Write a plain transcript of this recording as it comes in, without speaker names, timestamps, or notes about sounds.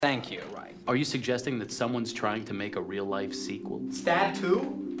Thank you. Right. Are you suggesting that someone's trying to make a real-life sequel? Stab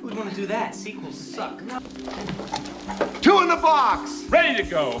 2? Who'd want to do that? Sequels suck. 2 in the box! Ready to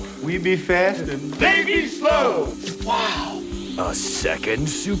go. We be fast and They be slow. wow! A second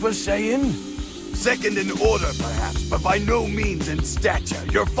Super Saiyan? Second in order, perhaps, but by no means in stature.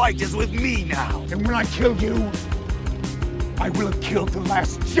 Your fight is with me now. And when I kill you, I will have killed the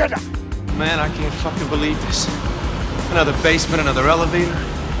last Jedi! Man, I can't fucking believe this. Another basement, another elevator.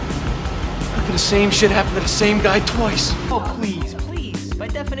 How could the same shit happen to the same guy twice? Oh, please, please. By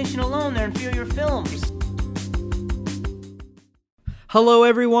definition alone, they're inferior films. Hello,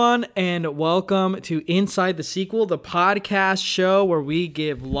 everyone, and welcome to Inside the Sequel, the podcast show where we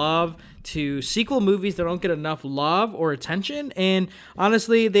give love to sequel movies that don't get enough love or attention, and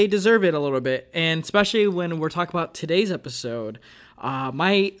honestly, they deserve it a little bit, and especially when we're talking about today's episode.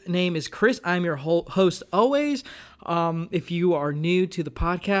 My name is Chris. I'm your host always. If you are new to the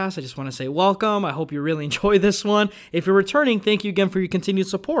podcast, I just want to say welcome. I hope you really enjoy this one. If you're returning, thank you again for your continued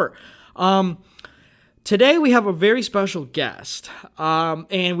support. Today we have a very special guest,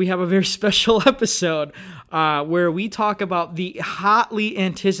 and we have a very special episode where we talk about the hotly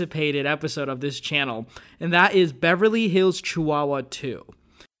anticipated episode of this channel, and that is Beverly Hills Chihuahua 2.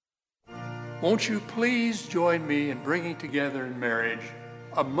 Won't you please join me in bringing together in marriage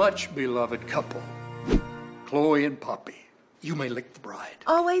a much-beloved couple, Chloe and Poppy. You may lick the bride.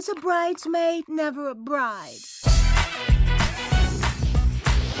 Always a bridesmaid, never a bride.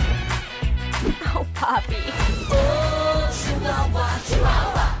 Oh, Poppy.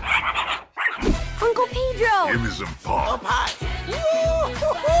 Uncle Pedro! Give me some pop.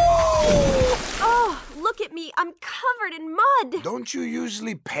 Oh, look at me. I'm covered in mud. Don't you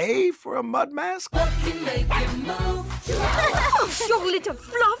usually pay for a mud mask? Your little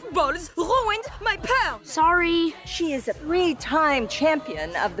fluff balls ruined my pearl. Sorry. She is a 3-time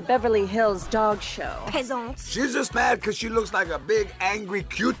champion of the Beverly Hills Dog Show. Peasants. She's just mad because she looks like a big angry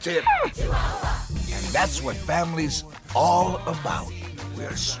Q-tip. And that's what family's all about. We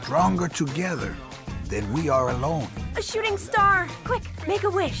are stronger together than we are alone. A shooting star. Quick, make a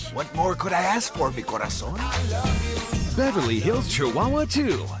wish. What more could I ask for, mi corazón? Beverly Hills Chihuahua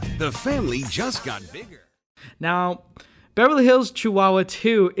 2. The family just got bigger. Now, Beverly Hills Chihuahua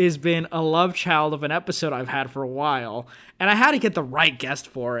 2 has been a love child of an episode I've had for a while, and I had to get the right guest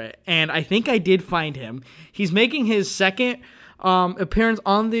for it, and I think I did find him. He's making his second appearance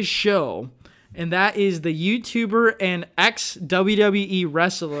on this show, and that is the YouTuber and ex-WWE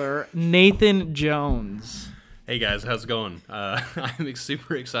wrestler Nathan Jones. Hey guys, how's it going? I'm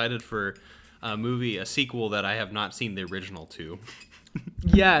super excited for a sequel that I have not seen the original to.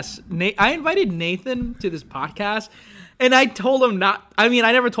 Yes, I invited Nathan to this podcast, and I told him I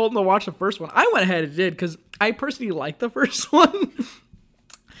never told him to watch the first one. I went ahead and did, because I personally liked the first one,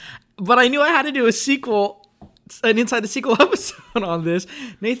 but I knew I had to do an Inside the Sequel episode on this.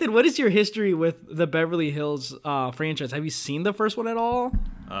 Nathan, what is your history with the Beverly Hills franchise? Have you seen the first one at all?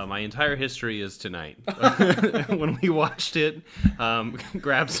 My entire history is tonight. When we watched it,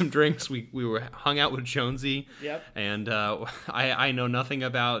 grabbed some drinks, we hung out with Jonesy. Yep. And I know nothing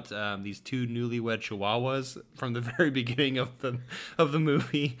about these two newlywed chihuahuas from the very beginning of the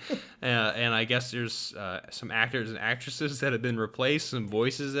movie. And I guess there's some actors and actresses that have been replaced, some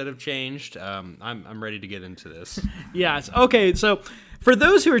voices that have changed. I'm ready to get into this. Yes. Okay, so for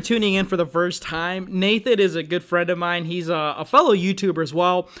those who are tuning in for the first time, Nathan is a good friend of mine. He's a fellow YouTuber as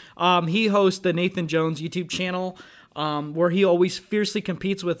well. He hosts the Nathan Jones YouTube channel, where he always fiercely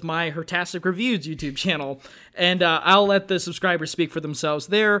competes with my Hertastic Reviews YouTube channel. And I'll let the subscribers speak for themselves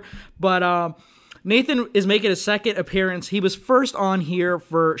there. But Nathan is making a second appearance. He was first on here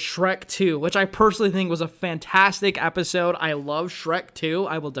for Shrek 2, which I personally think was a fantastic episode. I love Shrek 2.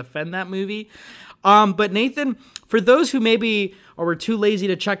 I will defend that movie. But Nathan, for those who maybe were too lazy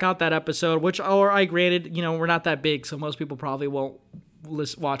to check out that episode, I granted, we're not that big, so most people probably won't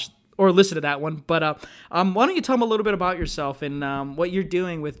watch or listen to that one. But why don't you tell them a little bit about yourself and what you're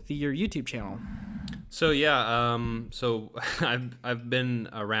doing with your YouTube channel? So yeah, so I've been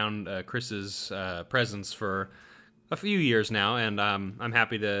around Chris's presence for a few years now, and I'm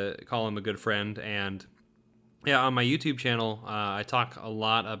happy to call him a good friend. And yeah, on my YouTube channel, I talk a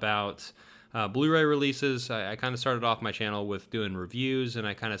lot about Blu-ray releases. I kind of started off my channel with doing reviews, and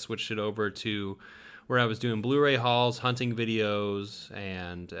I kind of switched it over to where I was doing Blu-ray hauls, hunting videos,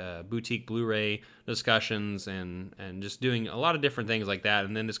 and boutique Blu-ray discussions, and just doing a lot of different things like that.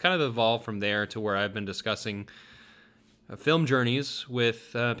 And then it's kind of evolved from there to where I've been discussing film journeys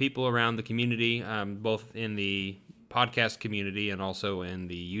with people around the community, both in the podcast community and also in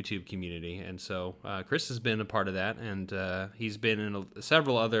the YouTube community. And so Chris has been a part of that, and he's been in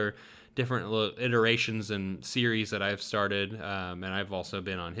several other different iterations and series that I've started, and I've also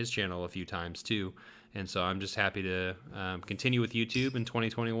been on his channel a few times too. And so I'm just happy to continue with YouTube in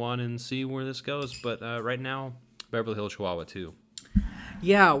 2021 and see where this goes. But right now, Beverly Hills Chihuahua 2.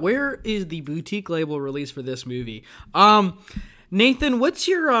 Yeah, where is the boutique label release for this movie? Nathan, what's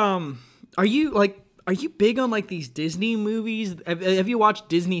your are you big on like these Disney movies? Have you watched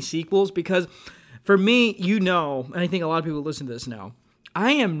Disney sequels? Because for me, and I think a lot of people who listen to this know,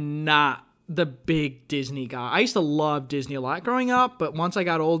 I am not the big Disney guy. I used to love Disney a lot growing up, but once I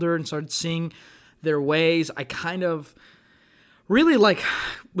got older and started seeing their ways, I kind of really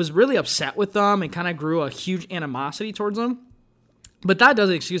was really upset with them and kind of grew a huge animosity towards them. But that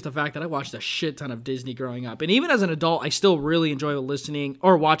doesn't excuse the fact that I watched a shit ton of Disney growing up. And even as an adult, I still really enjoy listening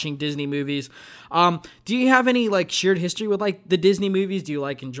or watching Disney movies. Do you have any like shared history with like the Disney movies? Do you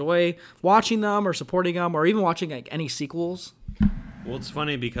like enjoy watching them or supporting them or even watching like any sequels? Well, it's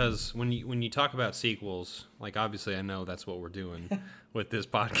funny because when you talk about sequels, like obviously I know that's what we're doing with this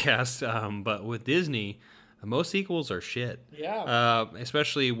podcast, but with Disney, most sequels are shit. Yeah.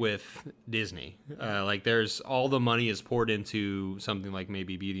 Especially with Disney. Like there's all the money is poured into something like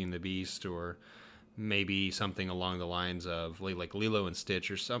maybe Beauty and the Beast or maybe something along the lines of like Lilo and Stitch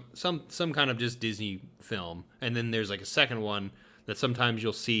or some kind of just Disney film. And then there's like a second one that sometimes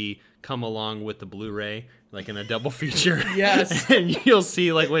you'll see come along with the Blu-ray, like in a double feature. Yes. And you'll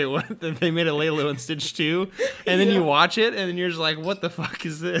see like, wait, what? They made a Lilo and Stitch 2? And then you watch it and then you're just like, what the fuck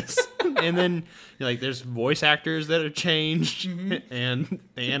is this? And then you're like, there's voice actors that are changed and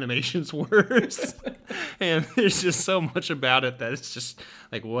the animation's worse. And there's just so much about it that it's just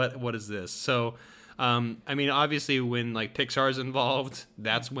like, what is this? So, I mean, obviously when like Pixar's involved,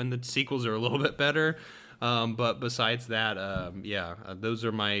 that's when the sequels are a little bit better. But besides that, those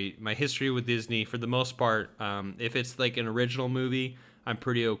are my history with Disney. For the most part, if it's like an original movie, I'm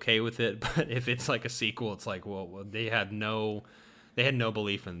pretty okay with it. But if it's like a sequel, it's like, well they had no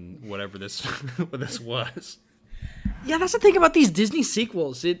belief in whatever this was. Yeah, that's the thing about these Disney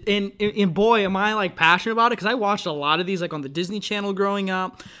sequels. And boy, am I like passionate about it because I watched a lot of these like on the Disney Channel growing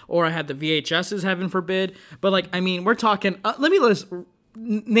up, or I had the VHSs, heaven forbid. But like, I mean, we're talking. Let me list.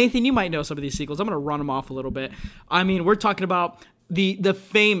 Nathan, you might know some of these sequels. I'm going to run them off a little bit. I mean, we're talking about the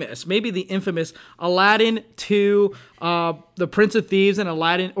famous, maybe the infamous Aladdin 2, The Prince of Thieves, and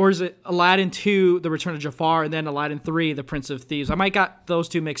Aladdin, or is it Aladdin 2, The Return of Jafar, and then Aladdin 3, The Prince of Thieves. I might got those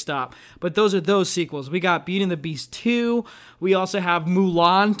two mixed up, but those are those sequels. We got Beauty and the Beast 2. We also have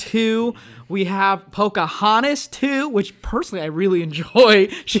Mulan 2. We have Pocahontas 2, which personally I really enjoy.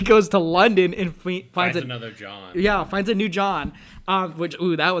 She goes to London and finds another John. Yeah, finds a new John.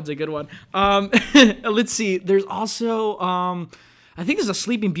 That one's a good one. Let's see. There's also I think there's a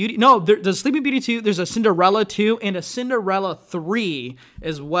Sleeping Beauty. No, there's Sleeping Beauty 2. There's a Cinderella 2 and a Cinderella 3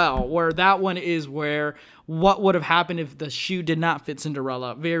 as well, where that one is where what would have happened if the shoe did not fit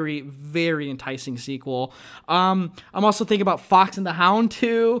Cinderella. Very, very enticing sequel. I'm also thinking about Fox and the Hound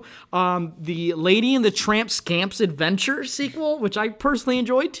 2, the Lady and the Tramp Scamp's Adventure sequel, which I personally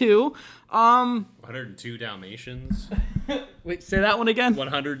enjoyed too. 102 Dalmatians. Wait, say that one again.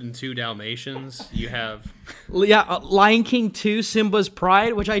 102 Dalmatians. You have Lion King 2, Simba's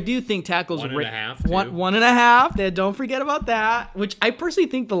Pride, which I do think tackles 1.5. Don't forget about that. Which I personally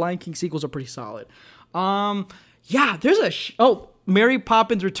think the Lion King sequels are pretty solid. There's Mary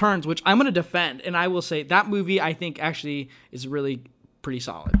Poppins Returns, which I'm going to defend, and I will say that movie I think actually is really pretty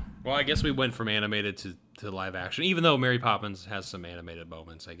solid. Well, I guess we went from animated to live action, even though Mary Poppins has some animated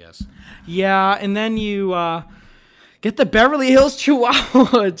moments, I guess. Yeah, and then you get the Beverly Hills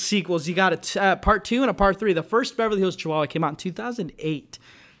Chihuahua sequels. You got a part 2 and a part 3. The first Beverly Hills Chihuahua came out in 2008.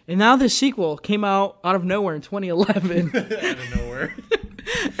 And now this sequel came out of nowhere in 2011. Out of nowhere.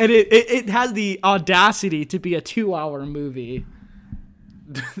 And it has the audacity to be a 2-hour movie.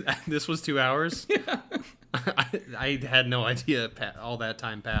 This was 2 hours? Yeah. I had no idea all that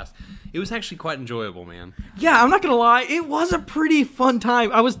time passed. It was actually quite enjoyable, man. Yeah, I'm not going to lie. It was a pretty fun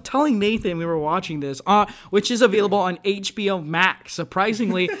time. I was telling Nathan we were watching this, which is available on HBO Max.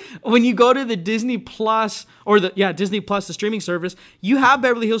 Surprisingly, when you go to the Disney Plus, Disney Plus, the streaming service, you have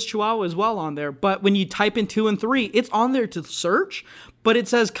Beverly Hills Chihuahua as well on there. But when you type in 2 and 3, it's on there to search, but it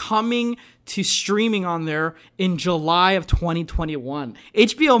says coming to streaming on there in July of 2021.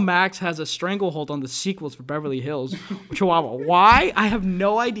 HBO Max has a stranglehold on the sequels for Beverly Hills Chihuahua. Why? I have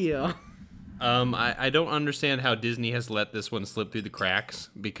no idea. I don't understand how Disney has let this one slip through the cracks,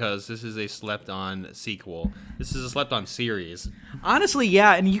 because this is a slept-on sequel. This is a slept-on series. Honestly,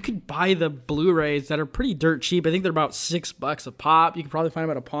 yeah, and you could buy the Blu-rays that are pretty dirt cheap. I think they're about $6 a pop. You can probably find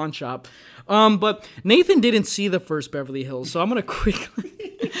them at a pawn shop. But Nathan didn't see the first Beverly Hills, so I'm going to quickly...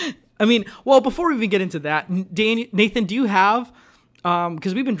 before we even get into that, Nathan, do you have...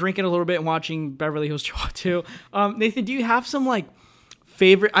 because we've been drinking a little bit and watching Beverly Hills Chihuahua 2. Nathan, do you have some,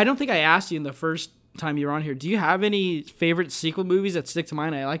 favorite... I don't think I asked you in the first time you were on here. Do you have any favorite sequel movies that stick to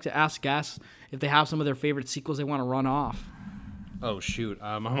mind? I like to ask guests if they have some of their favorite sequels they want to run off. Oh, shoot.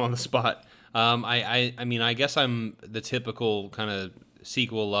 I'm on the spot. I guess I'm the typical kind of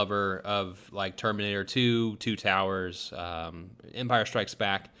sequel lover of, Terminator 2, Two Towers, Empire Strikes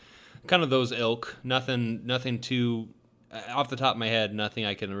Back. Kind of those ilk. Nothing too... off the top of my head, nothing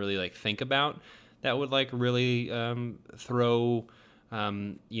I can really think about that would really throw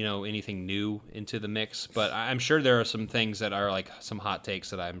anything new into the mix. But I'm sure there are some things that are some hot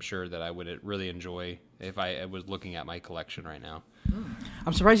takes that I'm sure that I would really enjoy if I was looking at my collection right now.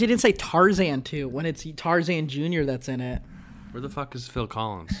 I'm surprised you didn't say Tarzan too when it's Tarzan Jr. that's in it. Where the fuck is Phil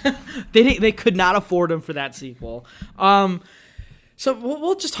Collins? They could not afford him for that sequel. So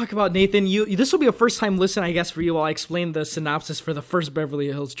we'll just talk about Nathan. This will be a first-time listen, I guess, for you while I explain the synopsis for the first Beverly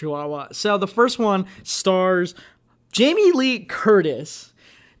Hills Chihuahua. So the first one stars Jamie Lee Curtis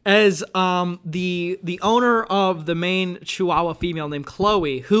as the owner of the main Chihuahua female named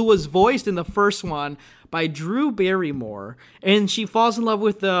Chloe, who was voiced in the first one by Drew Barrymore. And she falls in love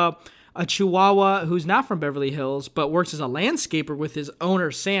with a Chihuahua who's not from Beverly Hills, but works as a landscaper with his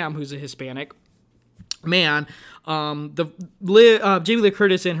owner, Sam, who's a Hispanic man. Jamie Lee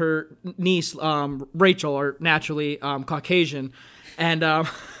Curtis and her niece Rachel are naturally Caucasian, and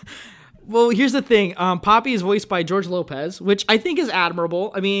well, here's the thing: Poppy is voiced by George Lopez, which I think is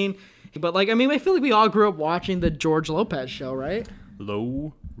admirable. I feel like we all grew up watching the George Lopez show, right?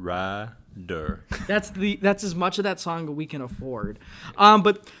 Low Rider. That's as much of that song as we can afford.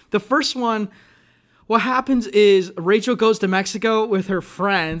 But the first one. What happens is Rachel goes to Mexico with her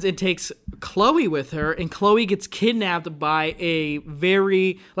friends and takes Chloe with her, and Chloe gets kidnapped by a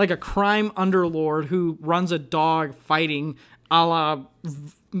a crime underlord who runs a dog fighting a la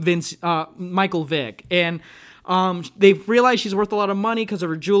Michael Vick. And they realize she's worth a lot of money because of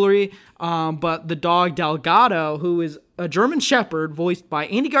her jewelry, but the dog Delgado, who is a German Shepherd voiced by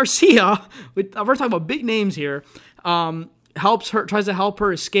Andy Garcia, we're talking about big names here, tries to help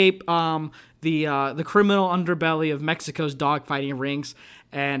her escape the criminal underbelly of Mexico's dogfighting rings,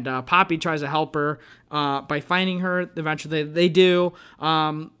 and Poppy tries to help her by finding her. Eventually, they do.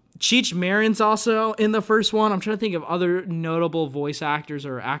 Cheech Marin's also in the first one. I'm trying to think of other notable voice actors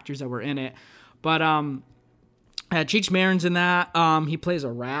or actors that were in it, but Cheech Marin's in that. He plays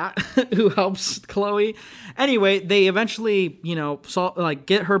a rat who helps Chloe. Anyway, they eventually,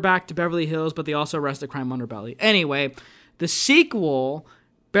 get her back to Beverly Hills, but they also arrest the crime underbelly. Anyway, the sequel,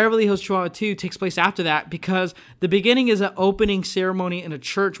 Beverly Hills Chihuahua 2, takes place after that because the beginning is an opening ceremony in a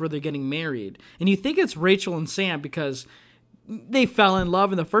church where they're getting married. And you think it's Rachel and Sam because they fell in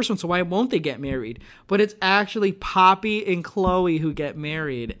love in the first one, so why won't they get married? But it's actually Poppy and Chloe who get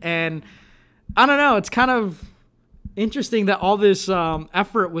married. And I don't know, it's kind of interesting that all this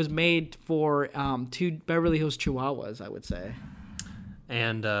effort was made for two Beverly Hills Chihuahuas, I would say.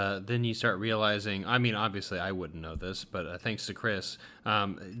 And then you start realizing, obviously I wouldn't know this, but thanks to Chris,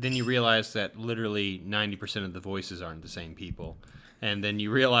 then you realize that literally 90% of the voices aren't the same people. And then you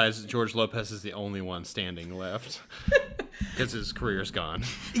realize George Lopez is the only one standing left because his career's gone.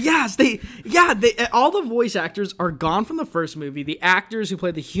 Yes, all the voice actors are gone from the first movie. The actors who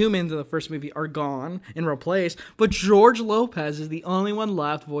played the humans in the first movie are gone and replaced. But George Lopez is the only one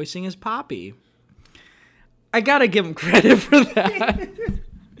left voicing his Poppy. I gotta give him credit for that.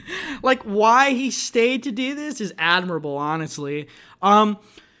 Why he stayed to do this is admirable, honestly. But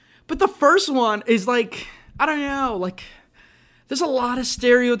the first one is I don't know, there's a lot of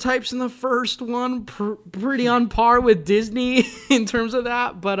stereotypes in the first one, pretty on par with Disney in terms of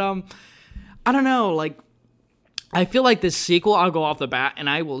that. But I don't know, I feel like this sequel, I'll go off the bat, and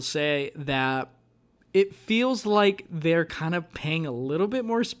I will say that it feels like they're kind of paying a little bit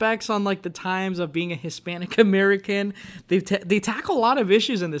more specs on the times of being a Hispanic American. They tackle a lot of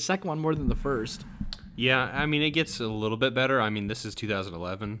issues in the second one more than the first. Yeah, it gets a little bit better. This is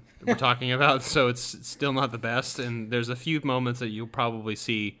 2011 we're talking about, so it's still not the best. And there's a few moments that you'll probably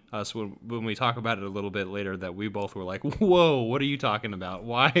see us when we talk about it a little bit later that we both were like, whoa, what are you talking about?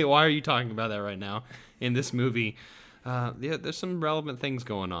 Why are you talking about that right now in this movie? there's some relevant things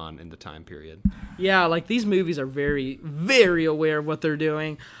going on in the time period. Yeah, like these movies are very, very aware of what they're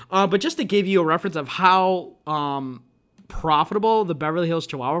doing. But just to give you a reference of how profitable the Beverly Hills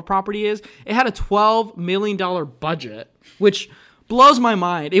Chihuahua property is, it had a $12 million budget, which blows my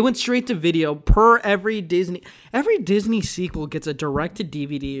mind. It went straight to video per every Disney sequel gets a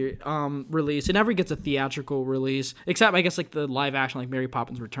direct-to-DVD release. It never gets a theatrical release, except I guess like the live action like Mary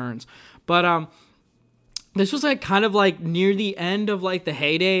Poppins Returns. But this was like kind of like near the end of like the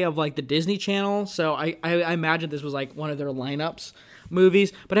heyday of like the Disney Channel. So I imagine this was like one of their lineups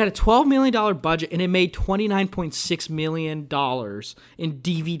movies, but it had a $12 million budget and it made $29.6 million in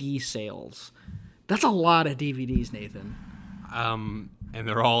DVD sales. That's a lot of DVDs, Nathan. And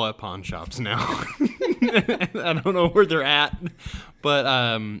they're all at pawn shops now. I don't know where they're at,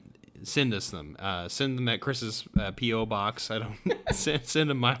 but send us them. Send them at Chris's P.O. box. I don't send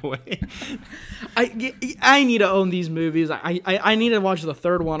them my way. I need to own these movies. I need to watch the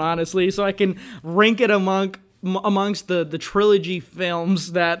third one, honestly, so I can rank it amongst the trilogy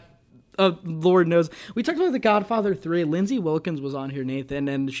films that Lord knows. We talked about The Godfather 3. Lindsay Wilkins was on here, Nathan,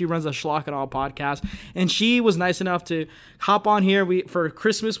 and she runs a Schlock and All podcast, and she was nice enough to hop on here. For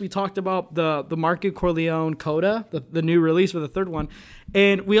Christmas, we talked about the Marco Corleone Coda, the new release for the third one,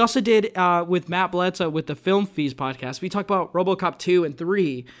 and we also did with Matt Bledsoe with the Film Feast podcast. We talked about RoboCop 2 and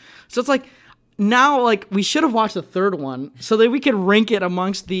 3. So it's like, now, like, we should have watched the third one so that we could rank it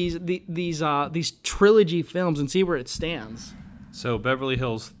amongst these trilogy films and see where it stands. So Beverly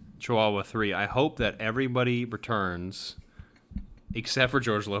Hills Chihuahua 3, I hope that everybody returns except for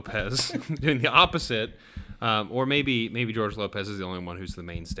George Lopez, doing the opposite. Or maybe George Lopez is the only one who's the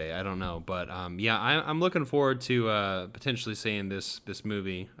mainstay. I don't know. But yeah, I'm looking forward to potentially seeing this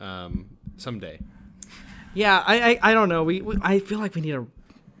movie someday. Yeah, I don't know. I feel like we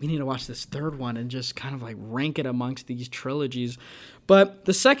need to watch this third one and just kind of like rank it amongst these trilogies. But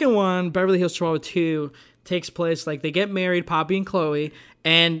the second one, Beverly Hills Chihuahua 2, takes place, like, they get married, Poppy and Chloe,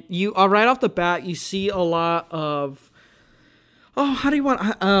 and you right off the bat, you see a lot of, how do you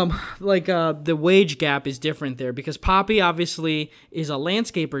want, the wage gap is different there, because Poppy obviously is a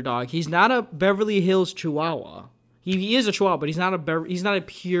landscaper dog. He's not a Beverly Hills Chihuahua. He is a Chihuahua, but he's not a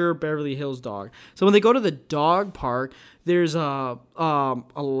pure Beverly Hills dog. So when they go to the dog park, there's a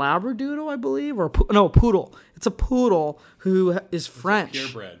Labradoodle, I believe, or a poodle. It's a poodle who is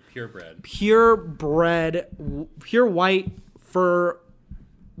French. Purebred, pure white fur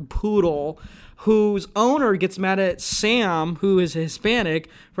poodle, whose owner gets mad at Sam, who is Hispanic,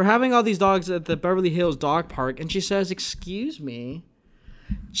 for having all these dogs at the Beverly Hills dog park, and she says, "Excuse me,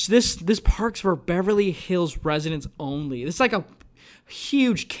 this park's for Beverly Hills residents only." This is like a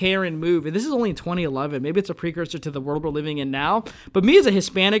huge Karen move, and this is only in 2011. Maybe it's a precursor to the world we're living in now. But me as a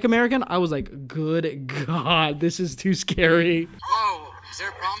Hispanic American, I was like, good God, this is too scary. Whoa, is there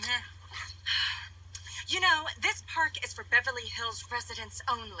a problem here? You know, this park is for Beverly Hills residents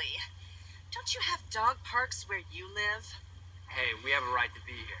only. Don't you have dog parks where you live? Hey, we have a right to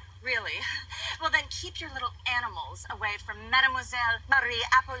be here. Really? Well, then keep your little animals away from Mademoiselle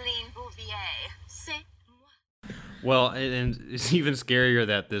Marie-Apolline Bouvier. C'est moi. Well, and it's even scarier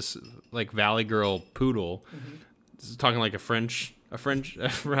that this like Valley Girl poodle is talking like a French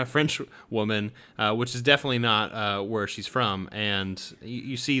woman, which is definitely not where she's from, and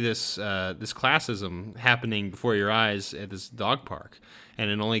you see this classism happening before your eyes at this dog park, and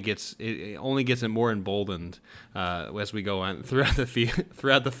it only gets it more emboldened as we go on throughout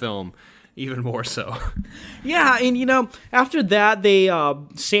the film. Even more so. Yeah, and after that,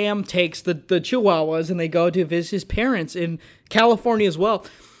 Sam takes the Chihuahuas and they go to visit his parents in California as well.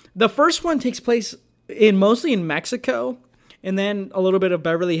 The first one takes place mostly in Mexico, and then a little bit of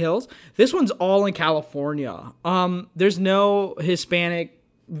Beverly Hills. This one's all in California. There's no Hispanic,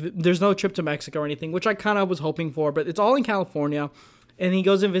 there's no trip to Mexico or anything, which I kind of was hoping for, but it's all in California. And he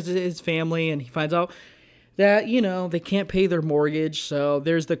goes and visits his family, and he finds out that, they can't pay their mortgage, so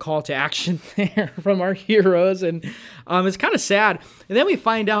there's the call to action there from our heroes, and it's kind of sad. And then we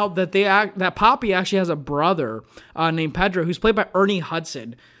find out that that Poppy actually has a brother named Pedro, who's played by Ernie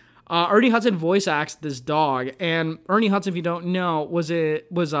Hudson. Ernie Hudson voice acts this dog, and Ernie Hudson, if you don't know, was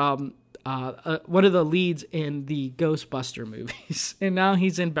one of the leads in the Ghostbuster movies, and now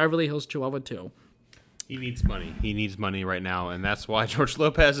he's in Beverly Hills Chihuahua 2. He needs money. He needs money right now, and that's why George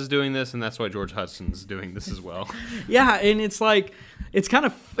Lopez is doing this, and that's why George Hudson's doing this as well. Yeah, and it's kind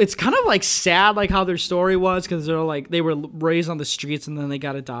of like sad, like how their story was, because they're like they were raised on the streets and then they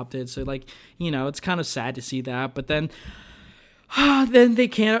got adopted. So it's kind of sad to see that. But then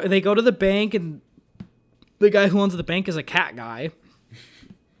they go to the bank, and the guy who owns the bank is a cat guy.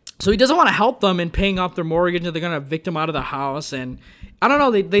 So he doesn't want to help them in paying off their mortgage, and they're going to evict him out of the house. And I don't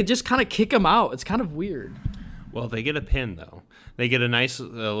know, they just kind of kick him out. It's kind of weird. Well, they get a pin, though. They get a nice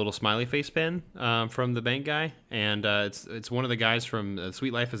little smiley face pin from the bank guy, and it's one of the guys from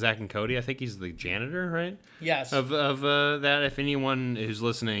Sweet Life of Zack and Cody. I think he's the janitor, right? Yes. Of that, if anyone who's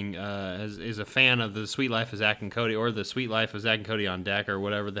listening is a fan of the Sweet Life of Zack and Cody, or the Sweet Life of Zack and Cody on Deck, or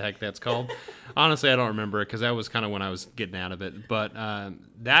whatever the heck that's called. Honestly, I don't remember it, because that was kind of when I was getting out of it. But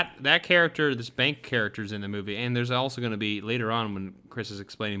that character, this bank character's in the movie, and there's also going to be, later on when Chris is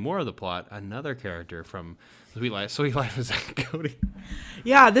explaining more of the plot, another character from Sweet Life of Zack and Cody.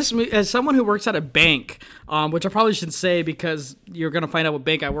 Yeah, this, as someone who works at a bank, which I probably shouldn't say because you're going to find out what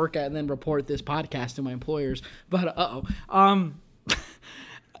bank I work at and then report this podcast to my employers. But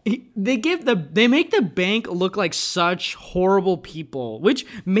they make the bank look like such horrible people, which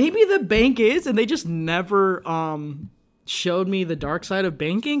maybe the bank is, and they just never showed me the dark side of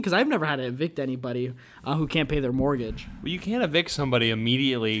banking, because I've never had to evict anybody who can't pay their mortgage. Well, you can't evict somebody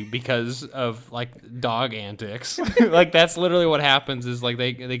immediately because of like dog antics. Like that's literally what happens. Is like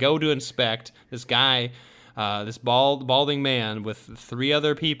they go to inspect this guy, this balding man with 3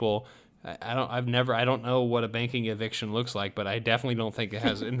 other people. I don't know what a banking eviction looks like, but I definitely don't think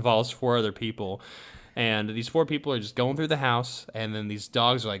it involves 4 other people. And these 4 people are just going through the house, and then these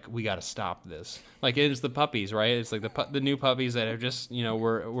dogs are like, we got to stop this. Like, it's the puppies, right? It's like the new puppies that are just,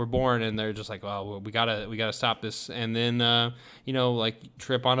 were born, and they're just like, oh, we gotta stop this. And then, like,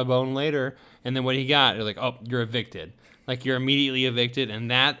 trip on a bone later, and then what he got, they're like, oh, you're evicted. Like, you're immediately evicted,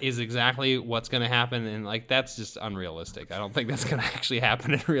 and that is exactly what's going to happen, and, like, that's just unrealistic. I don't think that's going to actually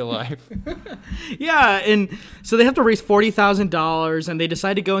happen in real life. Yeah, and so they have to raise $40,000, and they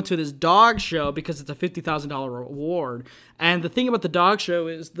decide to go into this dog show because it's a $50,000 reward. And the thing about the dog show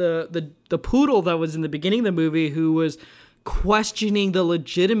is the poodle that was in the beginning of the movie, who was questioning the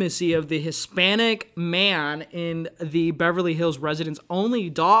legitimacy of the Hispanic man in the Beverly Hills residents only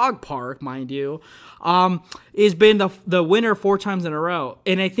dog park, mind you, has been the winner 4 times in a row.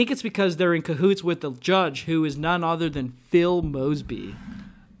 And I think it's because they're in cahoots with the judge, who is none other than Phil Mosby.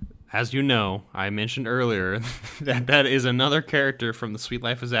 As you know, I mentioned earlier that is another character from the Sweet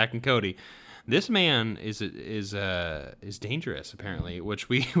Life of Zack and Cody. This man is dangerous, apparently, which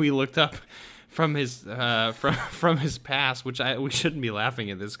we looked up from his from his past, which we shouldn't be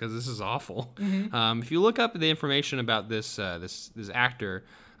laughing at this because this is awful. Mm-hmm. If you look up the information about this actor,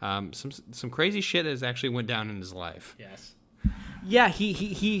 some crazy shit has actually went down in his life. Yes. Yeah,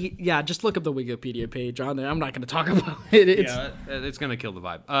 he just look up the Wikipedia page on there. I'm not going to talk about it. It's going to kill the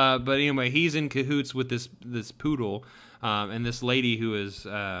vibe. But anyway, he's in cahoots with this poodle and this lady who is,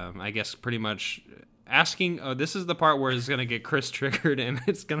 I guess, pretty much asking. This is the part where it's going to get Chris triggered, and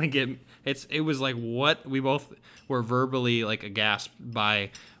it's going to get. It was like what we both were verbally like aghast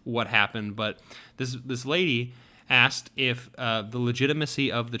by what happened. But this lady asked if the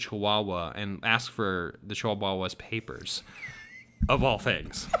legitimacy of the Chihuahua, and asked for the Chihuahua's papers. Of all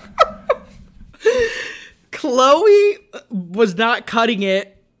things. Chloe was not cutting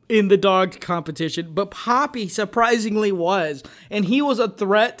it in the dog competition, but Poppy surprisingly was. And he was a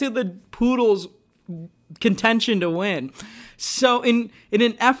threat to the poodle's contention to win. So in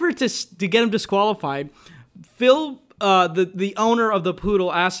an effort to get him disqualified, Phil, the owner of the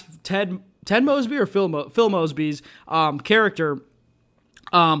poodle, asked Ted Mosby or Phil Mosby's character,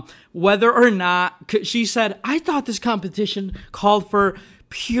 whether or not, she said, I thought this competition called for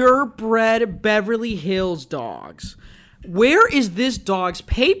purebred Beverly Hills dogs. Where is this dog's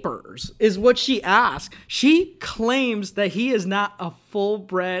papers, is what she asked. She claims that he is not a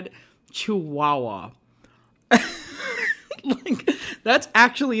full-bred Chihuahua. Like, that's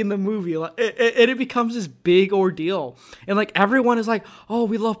actually in the movie, and it becomes this big ordeal, and like everyone is like, oh,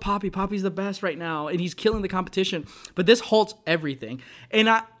 we love Poppy, Poppy's the best right now, and he's killing the competition, but this halts everything. And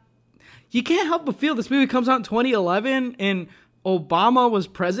you can't help but feel this movie comes out in 2011, and Obama was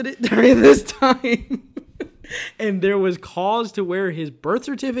president during this time, and there was cause to where his birth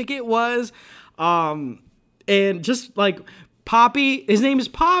certificate was, and just like Poppy, his name is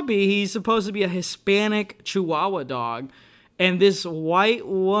Poppy, he's supposed to be a Hispanic Chihuahua dog. And this white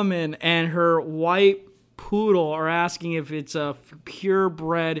woman and her white poodle are asking if it's a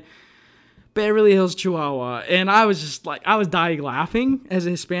purebred Beverly Hills Chihuahua. And I was just like, I was dying laughing as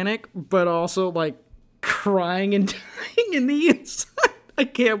a Hispanic, but also like crying and dying in the inside. I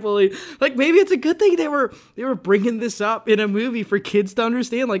can't believe, like, maybe it's a good thing they were bringing this up in a movie for kids to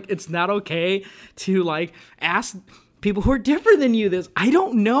understand. Like, it's not okay to like ask people who are different than you this. I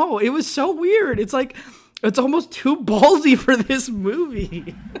don't know. It was so weird. It's like, it's almost too ballsy for this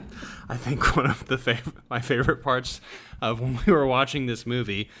movie. I think one of my favorite parts of when we were watching this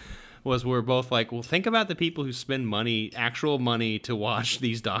movie was we're both like, well, think about the people who spend actual money to watch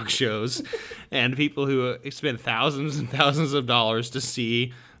these dog shows, and people who spend thousands and thousands of dollars to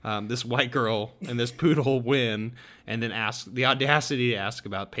see this white girl and this poodle win, and then the audacity to ask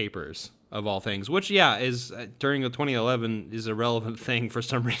about papers of all things, which is during the 2011 is a relevant thing for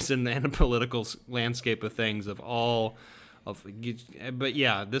some reason in a political landscape of things but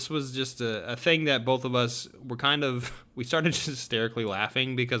yeah, this was just a thing that both of us were we started just hysterically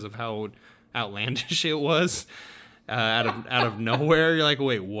laughing because of how outlandish it was. Out of nowhere, you're like,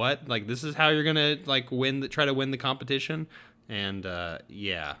 wait, what? Like, this is how you're gonna like try to win the competition, and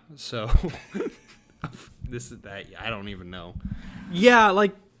so this is that. I don't even know. Yeah,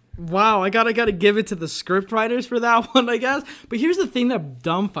 like, wow, I gotta give it to the script writers for that one, I guess. But here's the thing that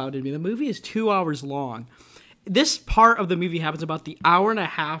dumbfounded me: the movie is 2 hours long. This part of the movie happens about the hour and a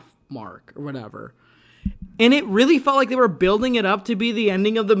half mark or whatever. And it really felt like they were building it up to be the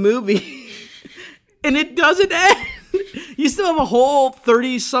ending of the movie. And it doesn't end. You still have a whole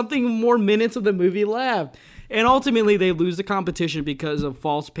 30-something more minutes of the movie left. And ultimately, they lose the competition because of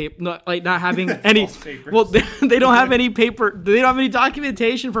false paper, not having any. Well, they don't have any paper. They don't have any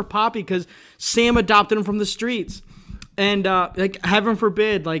documentation for Poppy because Sam adopted him from the streets. And like, heaven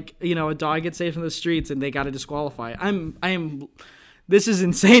forbid, like, you know, a dog gets saved from the streets and they got to disqualify. This is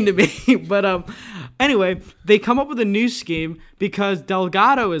insane to me. But anyway, they come up with a new scheme because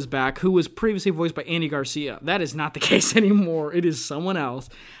Delgado is back, who was previously voiced by Andy Garcia. That is not the case anymore. It is someone else.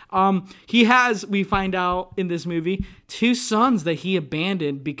 He has, we find out in this movie, 2 sons that he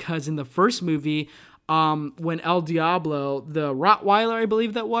abandoned because in the first movie, when El Diablo, the Rottweiler, I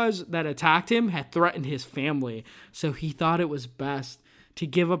believe that attacked him, had threatened his family. So he thought it was best to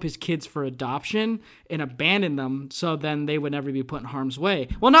give up his kids for adoption and abandon them so then they would never be put in harm's way.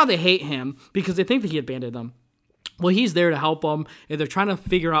 Well, now they hate him because they think that he abandoned them. Well, he's there to help them, and they're trying to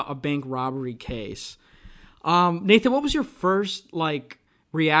figure out a bank robbery case. Nathan, what was your first,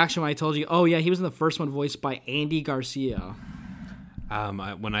 reaction when I told you, oh, yeah, he was in the first one voiced by Andy Garcia?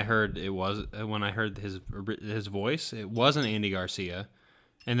 When I heard his voice, it wasn't Andy Garcia,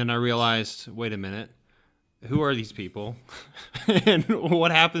 and then I realized, wait a minute, who are these people, and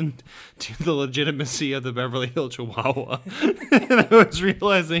what happened to the legitimacy of the Beverly Hills Chihuahua? And I was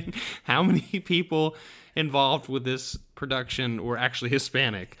realizing how many people involved with this production were actually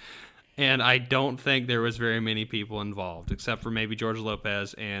Hispanic, and I don't think there was very many people involved, except for maybe George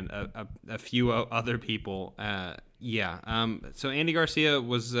Lopez and a few other people. So Andy Garcia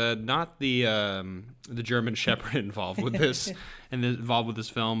was not the German Shepherd involved with this and involved with this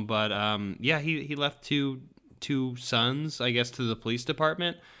film, but he left two sons, I guess, to the police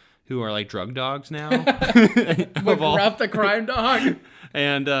department, who are like drug dogs now. McGruff the crime dog.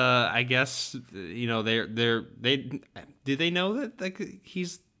 And I guess did they know that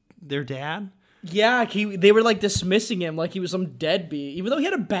he's their dad? Yeah, they were dismissing him like he was some deadbeat, even though he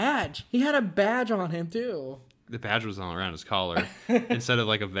had a badge. He had a badge on him too. The badge was all around his collar instead of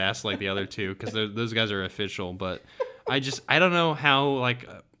like a vest like the other two, because those guys are official. But I don't know how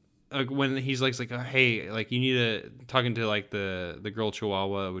when he's like hey, you need to talking to the girl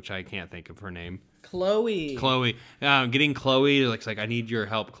Chihuahua, which I can't think of her name. Chloe. Getting Chloe like I need your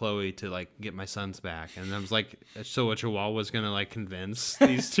help, Chloe, to get my sons back. And I was like, so a Chihuahua was gonna convince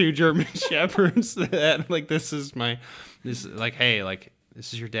these 2 German shepherds that this is your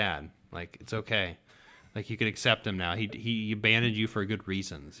dad, it's okay. You could accept him now. He abandoned you for good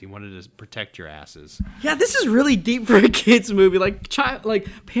reasons. He wanted to protect your asses. Yeah, this is really deep for a kids movie.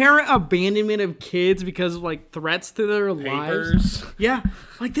 Parent abandonment of kids because of threats to their lives. Yeah,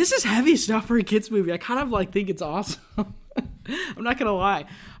 this is heavy stuff for a kids movie. I kind of think it's awesome. I'm not gonna lie.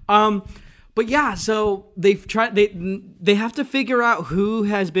 But yeah, so they've tried. They have to figure out who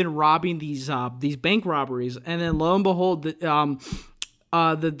has been robbing these bank robberies, and then lo and behold,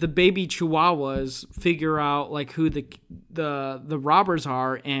 the baby Chihuahuas figure out who the robbers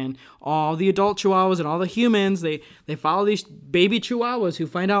are, and all the adult Chihuahuas and all the humans they follow these baby Chihuahuas who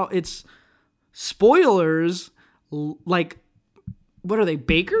find out it's spoilers. What are they,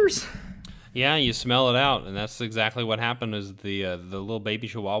 bakers? Yeah, you smell it out, and that's exactly what happened. Is the little baby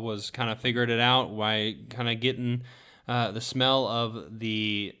Chihuahuas kind of figured it out by kind of getting the smell of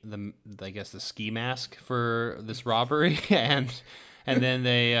the I guess the ski mask for this robbery and then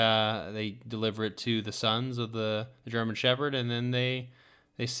they deliver it to the sons of the German Shepherd, and then they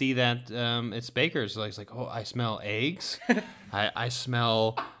see that it's bakers. It's like, oh, I smell eggs. I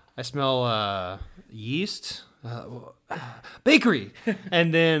smell yeast. bakery.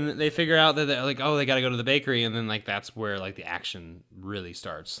 And then they figure out that they're like, oh, they got to go to the bakery. And then like that's where like the action really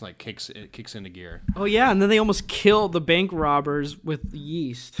starts, like kicks into gear. Oh yeah, and then they almost kill the bank robbers with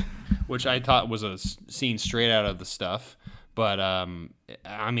yeast, which I thought was a scene straight out of the stuff. But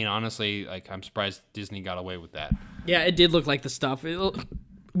I mean, honestly, like I'm surprised Disney got away with that. Yeah, it did look like the stuff.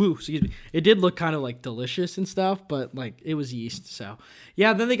 Excuse me. It did look kind of like delicious and stuff, but like it was yeast. So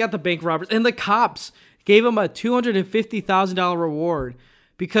yeah, then they got the bank robbers, and the cops gave them a $250,000 reward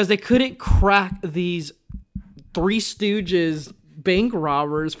because they couldn't crack these Three Stooges bank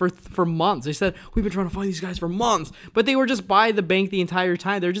robbers for months. They said, we've been trying to find these guys for months, but they were just by the bank the entire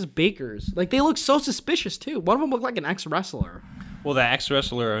time. They're just bakers. Like they look so suspicious too. One of them looked like an ex-wrestler. Well, that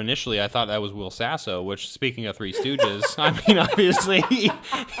ex-wrestler initially, I thought that was Will Sasso. Which, speaking of Three Stooges, I mean, obviously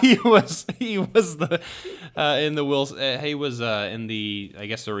he was the in the Will. He was in the, I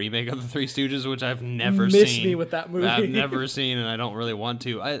guess, the remake of the Three Stooges, which I've never seen. Missed me with that movie. I've never seen, and I don't really want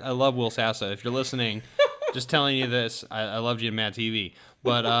to. I love Will Sasso. If you're listening, just telling you this, I loved you in Mad TV.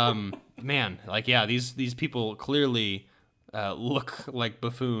 But man, like yeah, these people clearly look like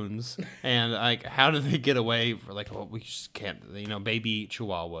buffoons, and like how do they get away? For like, well, we just can't. You know, baby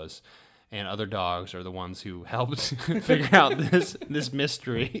chihuahuas and other dogs are the ones who helped figure out this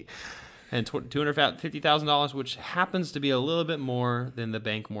mystery. And $250,000, which happens to be a little bit more than the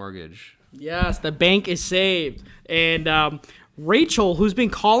bank mortgage. Yes, the bank is saved, and Rachel, who's been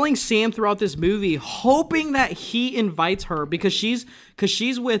calling Sam throughout this movie, hoping that he invites her because she's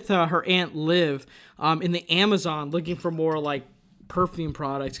with her Aunt Liv in the Amazon looking for more like perfume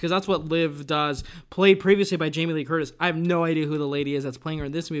products, because that's what Liv does, played previously by Jamie Lee Curtis. I have no idea who the lady is that's playing her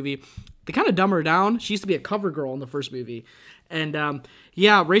in this movie. They kind of dumb her down. She used to be a cover girl in the first movie. And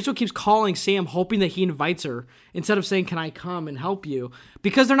yeah, Rachel keeps calling Sam hoping that he invites her instead of saying, can I come and help you?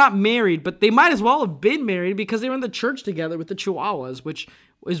 Because they're not married, but they might as well have been married because they were in the church together with the Chihuahuas, which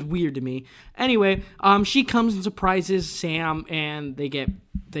is weird to me. Anyway, she comes and surprises Sam, and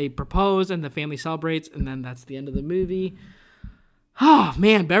they propose, and the family celebrates, and then that's the end of the movie. Oh,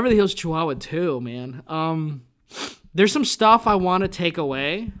 man, Beverly Hills Chihuahua 2, man. There's some stuff I want to take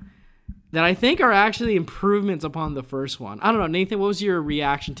away that I think are actually improvements upon the first one. I don't know, Nathan, what was your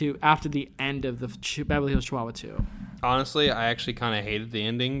reaction to after the end of the Beverly Hills Chihuahua 2? Honestly, I actually kind of hated the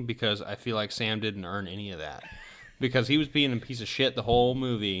ending because I feel like Sam didn't earn any of that. Because he was being a piece of shit the whole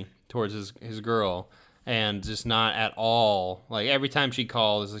movie towards his girl, and just not at all. Like, every time she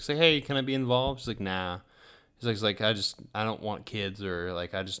called, it's like, say, hey, can I be involved? She's like, nah. He's like, I don't want kids, or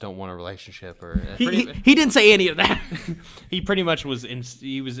like, I just don't want a relationship, or he didn't say any of that. He pretty much was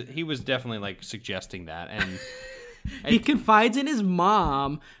he was definitely like suggesting that, and he confides in his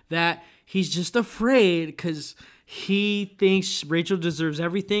mom that he's just afraid because he thinks Rachel deserves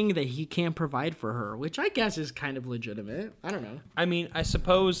everything that he can't provide for her, which I guess is kind of legitimate. I don't know. I mean, I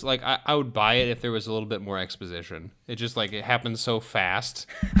suppose like I would buy it if there was a little bit more exposition. It just like it happens so fast.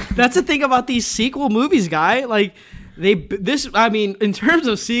 That's the thing about these sequel movies, guy. Like I mean, in terms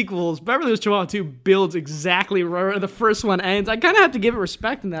of sequels, Beverly Hills Chihuahua 2 builds exactly where the first one ends. I kind of have to give it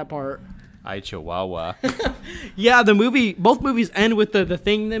respect in that part. I Chihuahua. Yeah, both movies end with the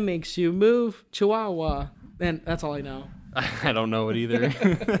thing that makes you move, Chihuahua. And that's all I know. I don't know it either.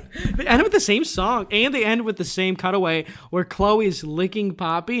 They end with the same song, and they end with the same cutaway where Chloe's licking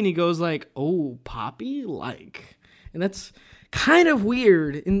Poppy, and he goes like, "Oh, Poppy, like," and that's kind of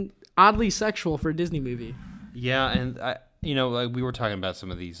weird and oddly sexual for a Disney movie. Yeah, and like we were talking about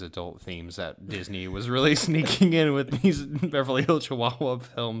some of these adult themes that Disney was really sneaking in with these Beverly Hills Chihuahua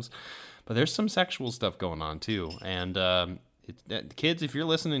films, but there's some sexual stuff going on too. And kids, if you're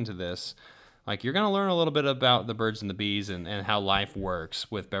listening to this, like, you're going to learn a little bit about the birds and the bees and how life works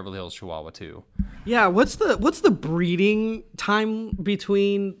with Beverly Hills Chihuahua 2. Yeah, what's the breeding time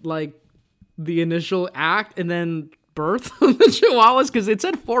between, like, the initial act and then birth of the Chihuahuas? Because it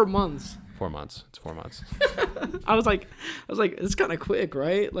said 4 months. 4 months. It's 4 months. I was like, it's kind of quick,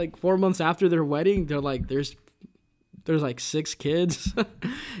 right? Like, 4 months after their wedding, they're like, there's like 6 kids.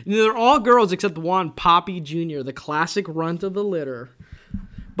 They're all girls except one, Poppy Jr., the classic runt of the litter.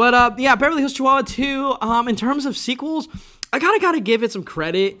 But yeah, Beverly Hills Chihuahua 2, in terms of sequels, I gotta give it some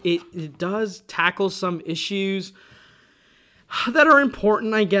credit. It does tackle some issues that are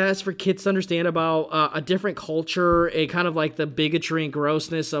important, I guess, for kids to understand about a different culture, and kind of like the bigotry and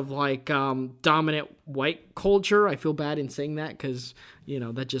grossness of like dominant white culture. I feel bad in saying that because,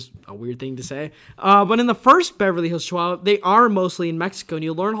 that's just a weird thing to say. But in the first Beverly Hills Chihuahua, they are mostly in Mexico, and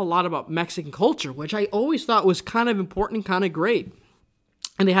you learn a lot about Mexican culture, which I always thought was kind of important and kind of great.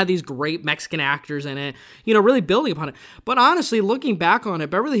 And they had these great Mexican actors in it, really building upon it. But honestly, looking back on it,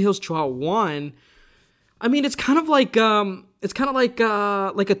 Beverly Hills Chihuahua 1 I mean, it's kind of like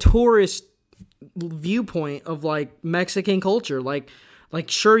a tourist viewpoint of like Mexican culture. Like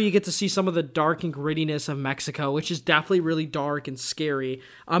sure, you get to see some of the dark and grittiness of Mexico, which is definitely really dark and scary.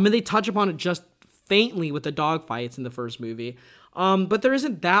 And they touch upon it just faintly with the dog fights in the first movie. But there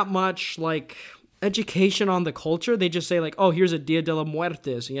isn't that much like education on the culture. They just say like, oh, here's a Dia de los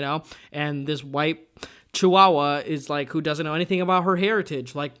Muertos, you know, and this white Chihuahua is like, who doesn't know anything about her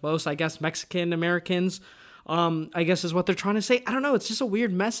heritage, like most, I guess, Mexican Americans, I guess is what they're trying to say. I don't know. It's just a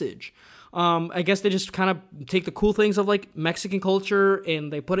weird message. I guess they just kind of take the cool things of like Mexican culture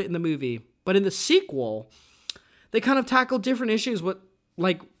and they put it in the movie. But in the sequel, they kind of tackle different issues with,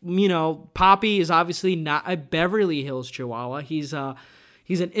 like, you know, Poppy is obviously not a Beverly Hills Chihuahua. He's an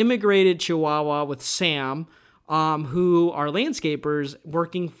immigrated Chihuahua with Sam, who are landscapers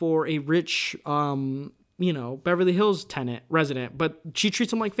working for a rich, you know, Beverly Hills resident, but she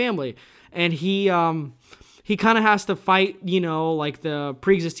treats him like family. And he kind of has to fight, you know, like the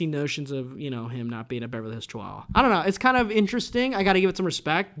pre-existing notions of, you know, him not being a Beverly Hills Chihuahua. I don't know. It's kind of interesting. I got to give it some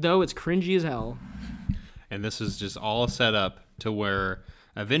respect, though it's cringy as hell. And this is just all set up to where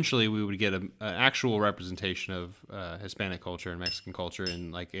eventually we would get an actual representation of Hispanic culture and Mexican culture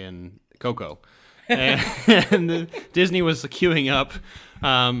in Coco. And Disney was queuing up.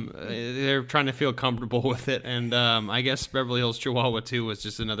 They're trying to feel comfortable with it, and I guess Beverly Hills Chihuahua 2 was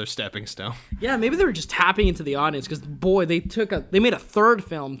just another stepping stone. Yeah, maybe they were just tapping into the audience because, boy, they made a third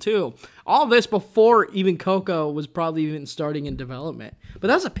film too. All this before even Coco was probably even starting in development. But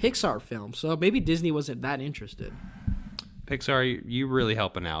that was a Pixar film, so maybe Disney wasn't that interested. Pixar, you really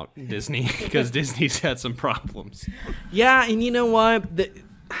helping out Disney because Disney's had some problems. Yeah, and you know what?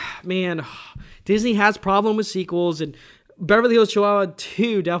 Man, Disney has problem with sequels, and Beverly Hills Chihuahua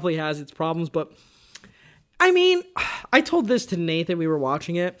 2 definitely has its problems, but I mean, I told this to Nathan, we were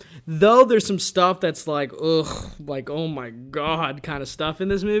watching it, though there's some stuff that's like, ugh, like, oh my God kind of stuff in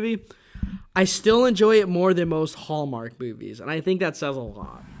this movie, I still enjoy it more than most Hallmark movies, and I think that says a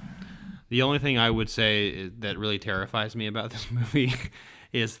lot. The only thing I would say that really terrifies me about this movie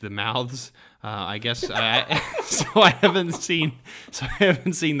is the mouths. I guess so I haven't seen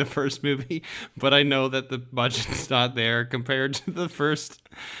the first movie, but I know that the budget's not there compared to the first,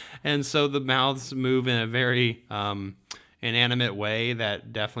 and so the mouths move in a very inanimate way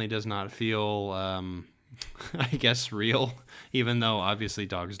that definitely does not feel I guess real, even though obviously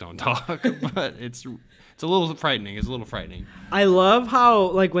dogs don't talk, but it's a little frightening. It's a little frightening. I love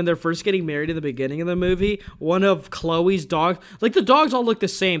how, like, when they're first getting married in the beginning of the movie, one of Chloe's dogs, like, the dogs all look the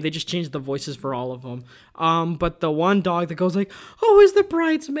same. They just changed the voices for all of them. But the one dog that goes like, oh, is the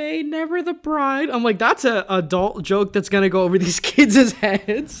bridesmaid, never the bride? I'm like, that's an adult joke that's going to go over these kids'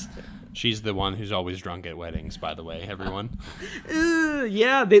 heads. She's the one who's always drunk at weddings, by the way, everyone.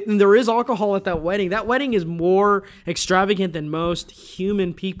 Yeah, there is alcohol at that wedding. That wedding is more extravagant than most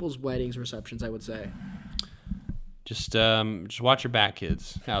human people's weddings receptions, I would say. Just watch your back,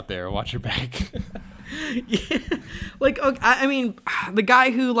 kids out there. Watch your back. Yeah. Like, I mean, the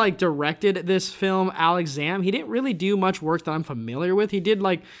guy who like directed this film, Alex Zam, he didn't really do much work that I'm familiar with. He did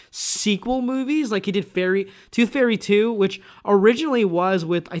like sequel movies, like he did Tooth Fairy 2, which originally was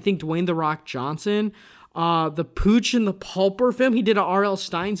with, I think, Dwayne The Rock Johnson. The Pooch and the Pulper film, he did a R.L.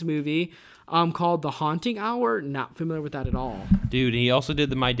 Stine's movie called The Haunting Hour. Not familiar with that at all. Dude, he also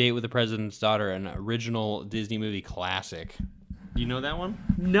did My Date with the President's Daughter, an original Disney movie classic. Do you know that one?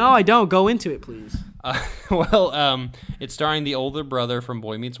 No, I don't. Go into it, please. It's starring the older brother from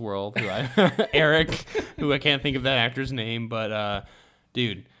Boy Meets World, Eric, who I can't think of that actor's name, but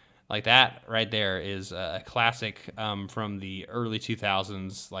dude, like that right there is a classic from the early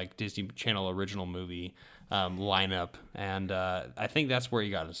 2000s, like Disney Channel original movie lineup, and I think that's where he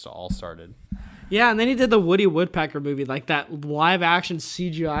got us all started. Yeah, and then he did the Woody Woodpecker movie, like that live-action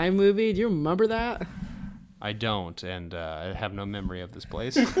CGI movie. Do you remember that? I don't, and I have no memory of this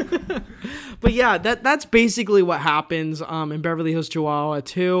place. But yeah, that's basically what happens in Beverly Hills Chihuahua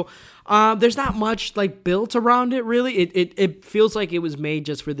 2. There's not much like built around it, really. It feels like it was made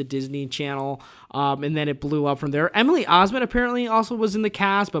just for the Disney Channel, and then it blew up from there. Emily Osment apparently also was in the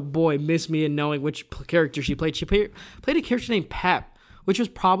cast, but boy, miss me in knowing which character she played. She played a character named Pep, which was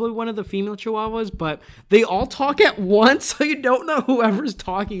probably one of the female Chihuahuas, but they all talk at once, so you don't know whoever's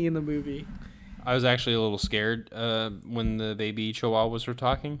talking in the movie. I was actually a little scared when the baby Chihuahuas were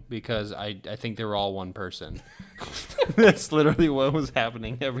talking, because I think they were all one person. That's literally what was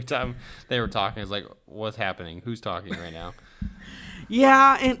happening every time they were talking. It's like, what's happening? Who's talking right now?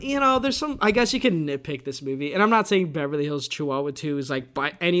 Yeah, and you know, there's some. I guess you can nitpick this movie, and I'm not saying Beverly Hills Chihuahua 2 is like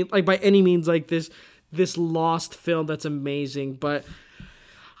by any means like this lost film that's amazing, but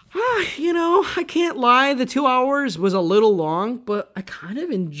You know, I can't lie. The 2 hours was a little long, but I kind of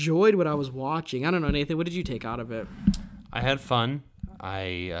enjoyed what I was watching. I don't know, Nathan. What did you take out of it? I had fun.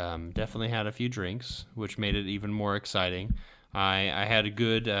 I definitely had a few drinks, which made it even more exciting. I had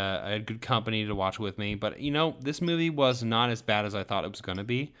good company to watch with me, but you know, this movie was not as bad as I thought it was going to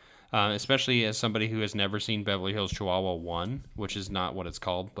be. Especially as somebody who has never seen Beverly Hills Chihuahua 1, which is not what it's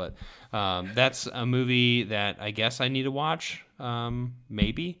called, but that's a movie that I guess I need to watch,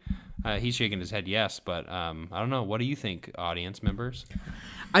 maybe. He's shaking his head yes, but I don't know. What do you think, audience members?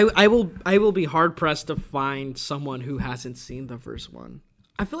 I will be hard-pressed to find someone who hasn't seen the first one.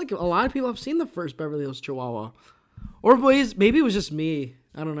 I feel like a lot of people have seen the first Beverly Hills Chihuahua. Or maybe it was just me.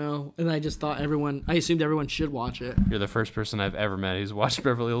 I don't know. And I just thought I assumed everyone should watch it. You're the first person I've ever met who's watched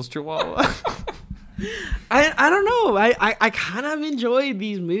Beverly Hills Chihuahua. I don't know. I kind of enjoyed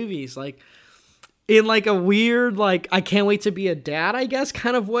these movies. Like, in like a weird, like, I can't wait to be a dad, I guess,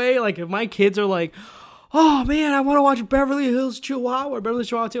 kind of way. Like, if my kids are like, oh man, I want to watch Beverly Hills Chihuahua or Beverly Hills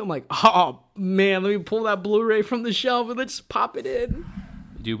Chihuahua 2, I'm like, oh man, let me pull that Blu-ray from the shelf and let's pop it in.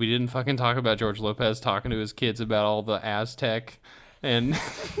 Dude, we didn't fucking talk about George Lopez talking to his kids about all the Aztec, and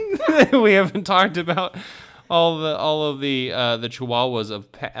we haven't talked about all of the Chihuahuas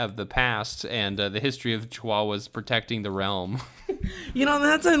of the past and the history of the Chihuahuas protecting the realm. You know,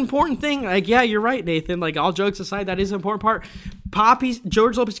 that's an important thing. Like, yeah, you're right, Nathan. Like, all jokes aside, that is an important part.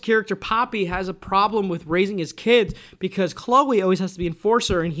 George Lopez's character, Poppy, has a problem with raising his kids because Chloe always has to be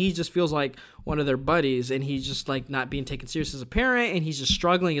enforcer, and he just feels like one of their buddies, and he's just, like, not being taken serious as a parent, and he's just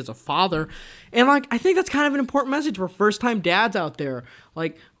struggling as a father. And, like, I think that's kind of an important message for first-time dads out there.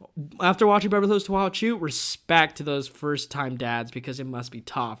 Like, after watching Beverly Hills Chihuahua 2, respect to those first-time dads because it must be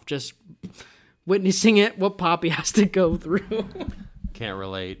tough. Just witnessing it, what Poppy has to go through. Can't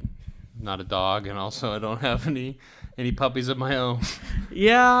relate. Not a dog, and also I don't have any puppies of my own.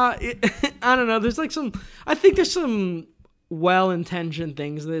 Yeah, I don't know. There's like I think there's some well-intentioned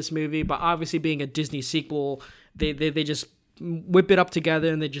things in this movie, but obviously being a Disney sequel, they just whip it up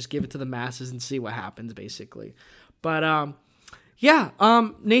together and they just give it to the masses and see what happens, basically. But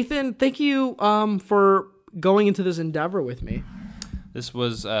Nathan, thank you for going into this endeavor with me. This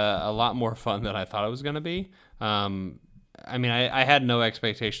was a lot more fun than I thought it was going to be. I mean, I had no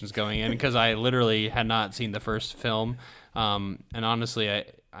expectations going in because I literally had not seen the first film. And honestly,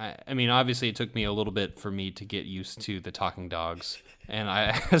 I mean, obviously it took me a little bit for me to get used to the talking dogs. And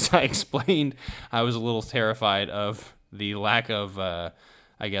as I explained, I was a little terrified of the lack of,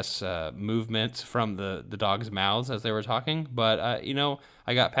 movement from the dogs' mouths as they were talking. But,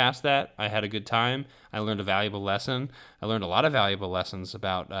 I got past that. I had a good time. I learned a valuable lesson. I learned a lot of valuable lessons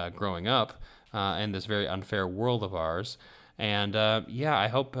about growing up in this very unfair world of ours. And I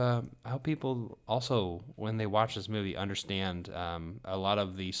hope people also, when they watch this movie, understand a lot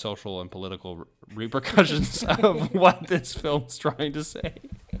of the social and political repercussions of what this film's trying to say.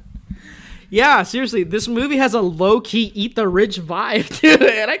 Yeah, seriously, this movie has a low-key Eat the Rich vibe to it,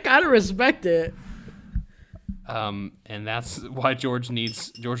 and I kind of respect it. And that's why George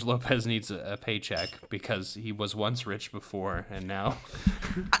Lopez needs a paycheck, because he was once rich before, and now...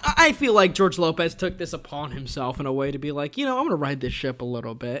 I feel like George Lopez took this upon himself in a way to be like, I'm going to ride this ship a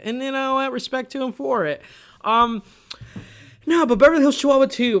little bit, and, respect to him for it. No, but Beverly Hills Chihuahua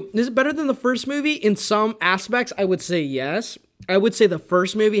 2, is it better than the first movie? In some aspects, I would say yes. I would say the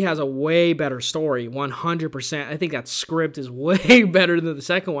first movie has a way better story, 100%. I think that script is way better than the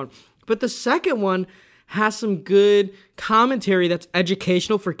second one. But the second one has some good commentary that's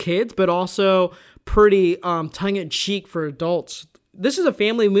educational for kids, but also pretty tongue-in-cheek for adults. This is a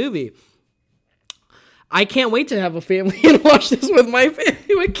family movie. I can't wait to have a family and watch this with my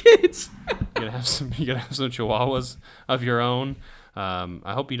family, with kids. You're gonna have some Chihuahuas of your own.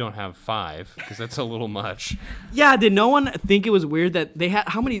 I hope you don't have 5, because that's a little much. Yeah, did no one think it was weird that they had,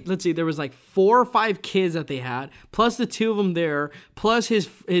 how many, let's see, there was like 4 or 5 kids that they had, plus the 2 of them there, plus his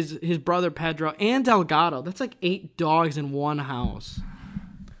brother Pedro and Delgado. That's like 8 dogs in one house.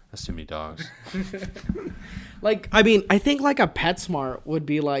 That's too many dogs. Like, I mean, I think like a PetSmart would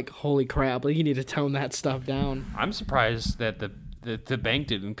be like, holy crap, like you need to tone that stuff down. I'm surprised that the bank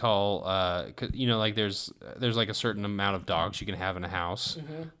didn't call, like there's like a certain amount of dogs you can have in a house,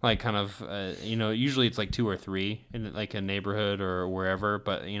 like kind of, usually it's like 2 or 3 in like a neighborhood or wherever,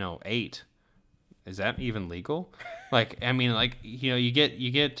 but 8, is that even legal? Like, I mean, like, you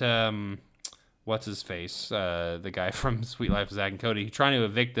get what's his face, the guy from Sweet Life of Zack and Cody, trying to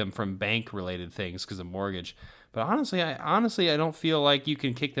evict them from bank related things because of mortgage. But honestly, I don't feel like you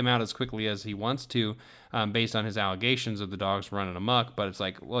can kick them out as quickly as he wants to, based on his allegations of the dogs running amok. But it's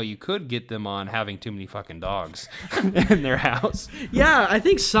like, well, you could get them on having too many fucking dogs in their house. Yeah, I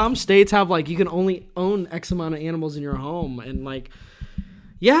think some states have like you can only own X amount of animals in your home, and like,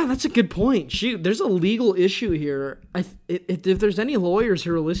 yeah, that's a good point. Shoot, there's a legal issue here. If there's any lawyers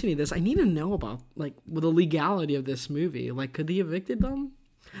who are listening to this, I need to know about like the legality of this movie. Like, could he evicted them?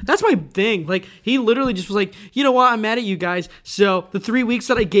 That's my thing. Like, he literally just was like, you know what? I'm mad at you guys. So the 3 weeks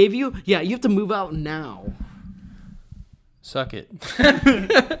that I gave you, yeah, you have to move out now. Suck it.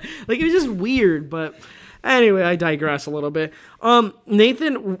 Like, it was just weird. But anyway, I digress a little bit.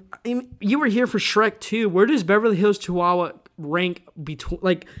 Nathan, you were here for Shrek 2. Where does Beverly Hills Chihuahua rank between,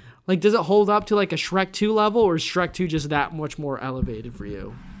 like does it hold up to like a Shrek 2 level, or is Shrek 2 just that much more elevated for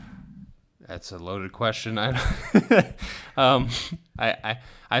you? That's a loaded question. I've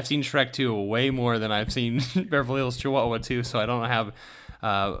seen Shrek 2 way more than I've seen Beverly Hills Chihuahua 2, so I don't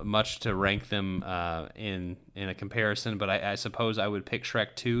have much to rank them in a comparison. But I suppose I would pick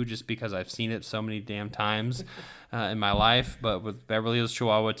Shrek 2 just because I've seen it so many damn times in my life. But with Beverly Hills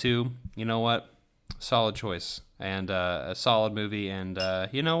Chihuahua 2, you know what? Solid choice and a solid movie. And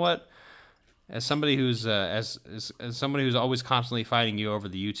you know what? As somebody who's as somebody who's always constantly fighting you over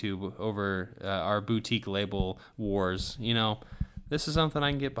the YouTube over our boutique label wars, you know, this is something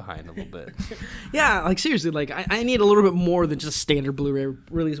I can get behind a little bit. Yeah, like seriously, like I need a little bit more than just standard Blu-ray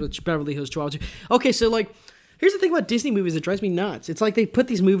release with Beverly Hills Chihuahua 2. Okay, so like, here's the thing about Disney movies that drives me nuts. It's like they put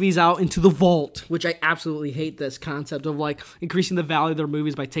these movies out into the vault, which I absolutely hate this concept of like increasing the value of their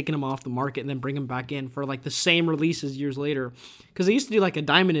movies by taking them off the market and then bring them back in for like the same releases years later. Because they used to do like a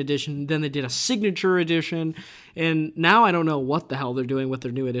diamond edition, then they did a signature edition, and now I don't know what the hell they're doing with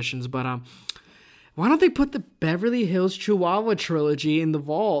their new editions, but why don't they put the Beverly Hills Chihuahua trilogy in the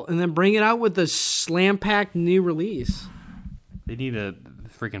vault and then bring it out with a slam-packed new release? They need a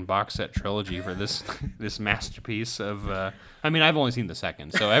freaking box set trilogy for this masterpiece of I mean, I've only seen the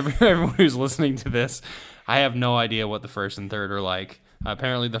second, so everyone who's listening to this, I have no idea what the first and third are like.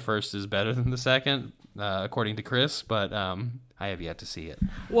 Apparently the first is better than the second, according to Chris, but I have yet to see it.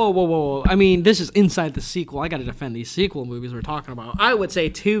 Whoa. I mean, this is inside the sequel. I got to defend these sequel movies we're talking about. I would say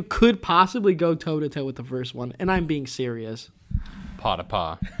 2 could possibly go toe-to-toe with the first one, and I'm being serious. Paw to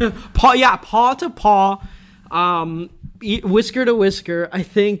paw. Paw to paw. Whisker to whisker. I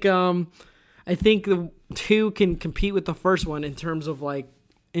think the 2 can compete with the first one in terms of like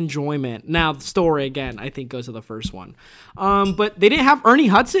enjoyment. Now the story again, I think, goes to the first one. But they didn't have Ernie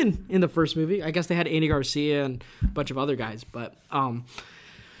Hudson in the first movie. I guess they had Andy Garcia and a bunch of other guys. But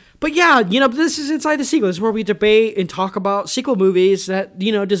yeah, you know, this is inside the sequel. This is where we debate and talk about sequel movies that,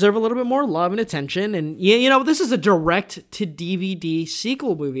 you know, deserve a little bit more love and attention. And you know, this is a direct to DVD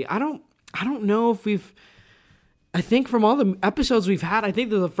sequel movie. I don't know if I think from all the episodes we've had, I think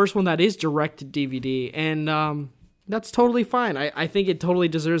they're the first one that is direct to DVD, and that's totally fine. I think it totally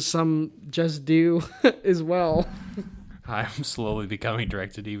deserves some just due as well. I'm slowly becoming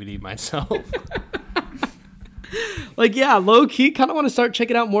direct to DVD myself. Like, yeah, low key, kind of want to start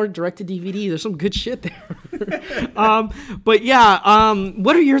checking out more direct to DVD. There's some good shit there. But yeah,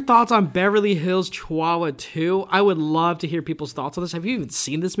 what are your thoughts on Beverly Hills Chihuahua 2? I would love to hear people's thoughts on this. Have you even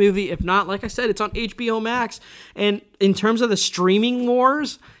seen this movie? If not, like I said, it's on HBO Max. And in terms of the streaming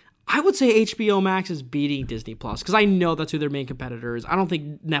wars, I would say HBO Max is beating Disney Plus because I know that's who their main competitor is. I don't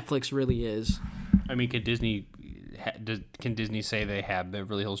think Netflix really is. I mean, can Disney say they have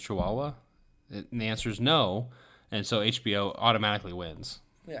Beverly Hills Chihuahua? And the answer is no. And so HBO automatically wins.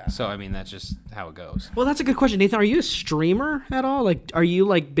 Yeah. So, I mean, that's just how it goes. Well, that's a good question. Nathan, are you a streamer at all? Like, are you,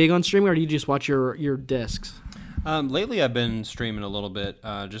 like, big on streaming, or do you just watch your discs? Lately, I've been streaming a little bit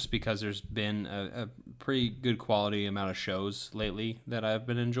just because there's been a pretty good quality amount of shows lately that I've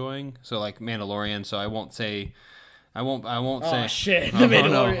been enjoying. So, like Mandalorian, so I won't say... Oh, shit. The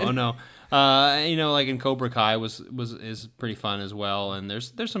Mandalorian. Oh, no. You know, like in Cobra Kai is pretty fun as well, and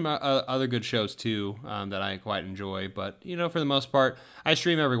there's some other good shows too that I quite enjoy. But you know, for the most part, I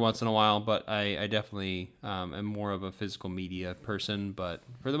stream every once in a while. But I definitely am more of a physical media person. But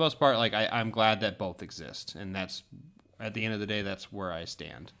for the most part, like I'm glad that both exist, and that's at the end of the day, that's where I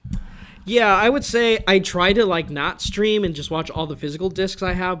stand. Yeah, I would say I try to like not stream and just watch all the physical discs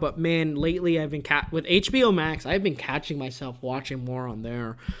I have, but man, lately I've been with HBO Max, I've been catching myself watching more on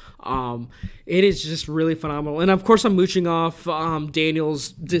there. It is just really phenomenal. And of course I'm mooching off Daniel's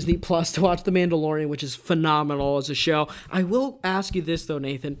Disney Plus to watch The Mandalorian, which is phenomenal as a show. I will ask you this though,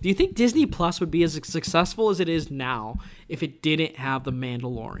 Nathan. Do you think Disney Plus would be as successful as it is now if it didn't have The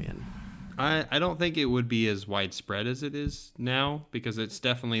Mandalorian? I don't think it would be as widespread as it is now, because it's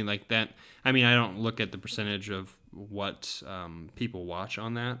definitely like that. I mean, I don't look at the percentage of what people watch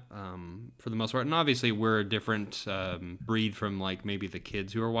on that for the most part. And obviously we're a different breed from like maybe the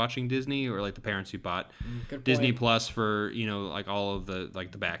kids who are watching Disney, or like the parents who bought Disney Plus for, you know, like all of the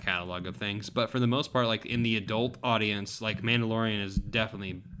like the back catalog of things. But for the most part, like in the adult audience, like Mandalorian is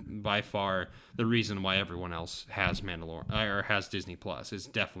definitely by far the reason why everyone else has Mandalorian or has Disney Plus. Is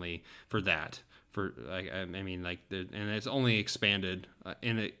definitely for that. For like, I mean, like, and it's only expanded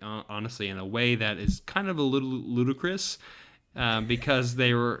honestly in a way that is kind of a little ludicrous, because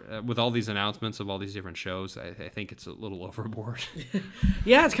they were with all these announcements of all these different shows. I think it's a little overboard.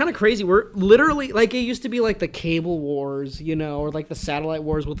 Yeah, it's kind of crazy. We're literally like, it used to be like the cable wars, you know, or like the satellite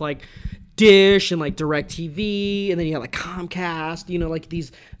wars with like Dish and like DirecTV, and then you have like Comcast, you know, like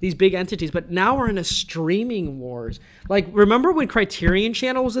these big entities. But now we're in a streaming wars. Like, remember when Criterion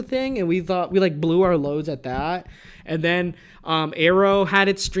Channel was a thing, and we thought we like blew our loads at that, and then Arrow had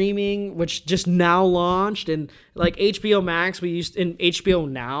its streaming, which just now launched, and like HBO Max we used in HBO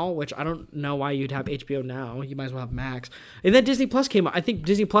Now, which I don't know why you'd have HBO Now. You might as well have Max. And then Disney Plus came out. I think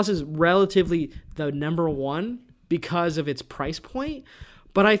Disney Plus is relatively the number one because of its price point.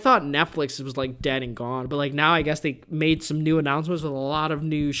 But I thought Netflix was like dead and gone. But like now I guess they made some new announcements with a lot of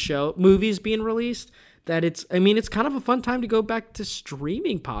new movies being released. That it's kind of a fun time to go back to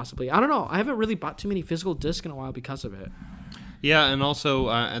streaming possibly. I don't know. I haven't really bought too many physical discs in a while because of it. Yeah, and also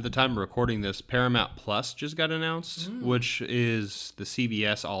at the time of recording this, Paramount Plus just got announced, which is the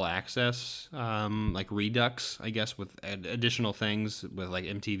CBS All Access, like Redux, I guess, with additional things with like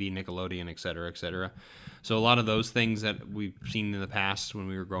MTV, Nickelodeon, et cetera, et cetera. So a lot of those things that we've seen in the past when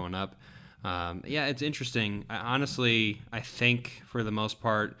we were growing up. Yeah, it's interesting. I think for the most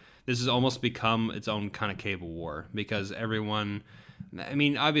part, this has almost become its own kind of cable war, because everyone... I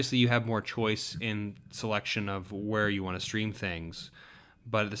mean, obviously you have more choice in selection of where you want to stream things,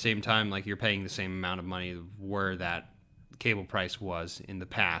 but at the same time, like, you're paying the same amount of money where that cable price was in the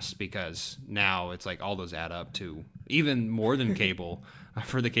past, because now it's like all those add up to even more than cable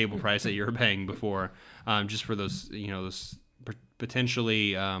for the cable price that you were paying before, just for those, you know, those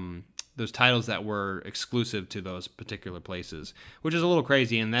potentially those titles that were exclusive to those particular places, which is a little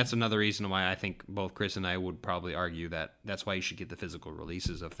crazy. And that's another reason why I think both Chris and I would probably argue that that's why you should get the physical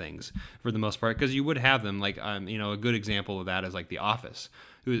releases of things for the most part, because you would have them. Like, you know, a good example of that is like The Office,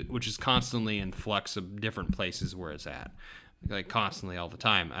 which is constantly in flux of different places where it's at, like constantly all the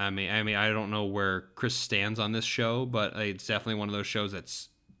time. I mean, I don't know where Chris stands on this show, but it's definitely one of those shows that's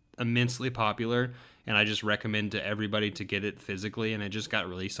immensely popular. And I just recommend to everybody to get it physically. And it just got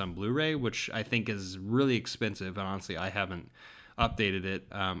released on Blu-ray, which I think is really expensive. And honestly, I haven't updated it.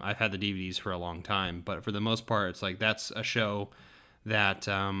 I've had the DVDs for a long time. But for the most part, it's like that's a show that,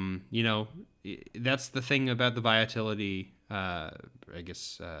 you know, that's the thing about the volatility, I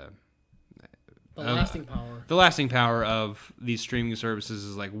guess... the lasting power. The lasting power of these streaming services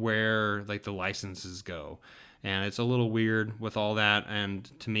is like where like the licenses go. And it's a little weird with all that. And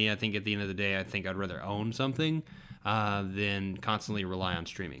to me, I think at the end of the day, I think I'd rather own something than constantly rely on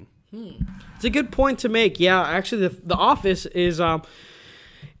streaming. It's a good point to make. Yeah, actually, the Office is on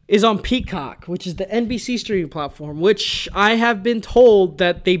Peacock, which is the NBC streaming platform, which I have been told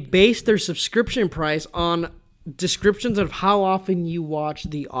that they base their subscription price on descriptions of how often you watch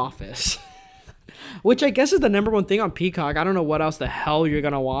The Office. Which I guess is the number one thing on Peacock. I don't know what else the hell you're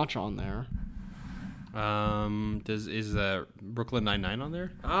going to watch on there. Is Brooklyn Nine-Nine on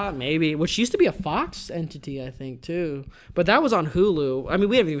there? Maybe. Which used to be a Fox entity, I think, too. But that was on Hulu. I mean,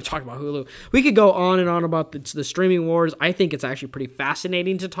 we haven't even talked about Hulu. We could go on and on about the streaming wars. I think it's actually pretty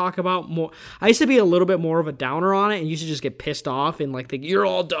fascinating to talk about more. I used to be a little bit more of a downer on it, and used to just get pissed off and like think you're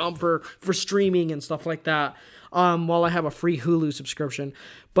all dumb for streaming and stuff like that. While I have a free Hulu subscription,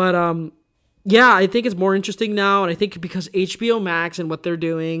 but yeah, I think it's more interesting now, and I think because HBO Max and what they're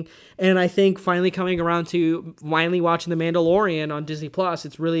doing, and I think finally coming around to finally watching The Mandalorian on Disney Plus,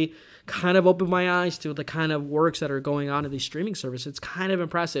 it's really kind of opened my eyes to the kind of works that are going on in these streaming services. It's kind of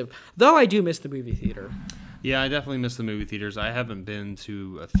impressive, though I do miss the movie theater. Yeah, I definitely miss the movie theaters. I haven't been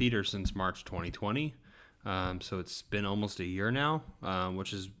to a theater since March 2020. So it's been almost a year now,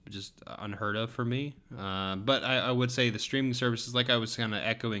 which is just unheard of for me. But I would say the streaming services, like I was kind of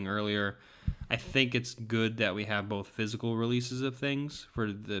echoing earlier, I think it's good that we have both physical releases of things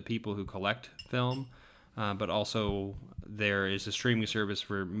for the people who collect film, but also there is a streaming service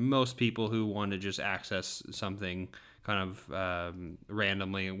for most people who want to just access something kind of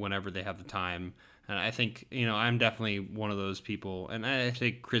randomly whenever they have the time. And I think, I'm definitely one of those people, and I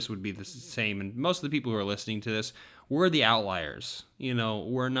think Chris would be the same, and most of the people who are listening to this, we're the outliers.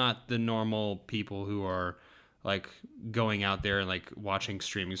 We're not the normal people who are like going out there and like watching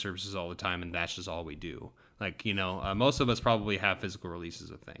streaming services all the time, and that's just all we do. Like, most of us probably have physical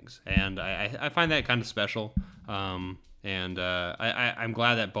releases of things, and I find that kind of special. And I'm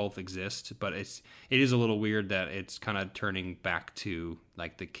glad that both exist, but it is a little weird that it's kind of turning back to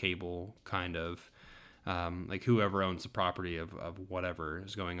like the cable kind of, like whoever owns the property of whatever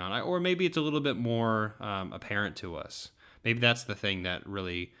is going on. Or maybe it's a little bit more apparent to us. Maybe that's the thing that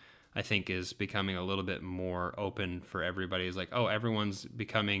really, I think, is becoming a little bit more open for everybody. Is like, oh, everyone's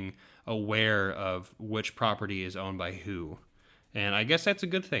becoming aware of which property is owned by who. And I guess that's a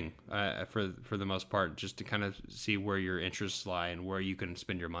good thing for the most part, just to kind of see where your interests lie and where you can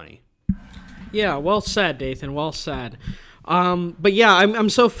spend your money. Yeah, well said, Nathan. Well said. But yeah, I'm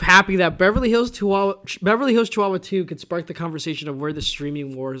so happy that Beverly Hills Chihuahua 2 could spark the conversation of where the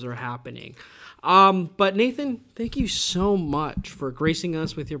streaming wars are happening. But Nathan, thank you so much for gracing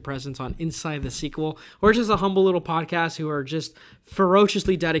us with your presence on Inside the Sequel. We're just a humble little podcast who are just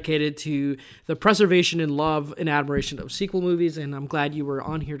ferociously dedicated to the preservation and love and admiration of sequel movies, and I'm glad you were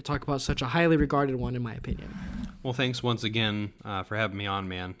on here to talk about such a highly regarded one, in my opinion. Well, thanks once again for having me on,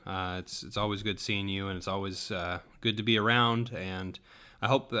 man. It's always good seeing you, and it's always good to be around, and I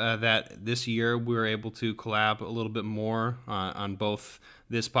hope that this year we're able to collab a little bit more on both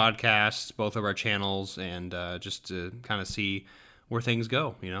this podcast, both of our channels, and just to kind of see where things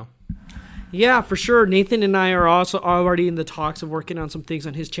go, Yeah, for sure. Nathan and I are also already in the talks of working on some things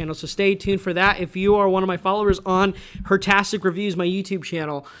on his channel, so stay tuned for that if you are one of my followers on Hertastic Reviews, my YouTube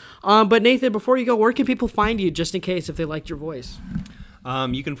channel. But Nathan, before you go, where can people find you, just in case if they liked your voice?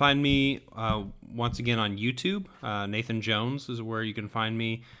 You can find me once again on YouTube. Nathan Jones is where you can find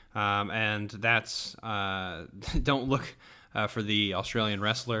me, and that's don't look for the Australian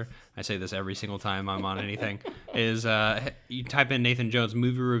wrestler. I say this every single time I'm on anything. Is you type in Nathan Jones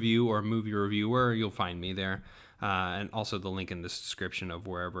movie review or movie reviewer, you'll find me there. And also the link in the description of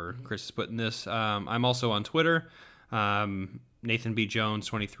wherever Chris is putting this. I'm also on Twitter. Nathan B. Jones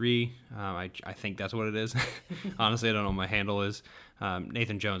 23. I think that's what it is. Honestly, I don't know what my handle is.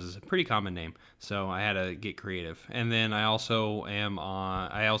 Nathan Jones is a pretty common name, so I had to get creative. And then I also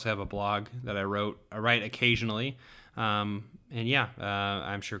have a blog that I write occasionally. And yeah,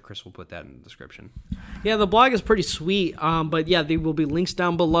 I'm sure Chris will put that in the description. Yeah, the blog is pretty sweet. But yeah, there will be links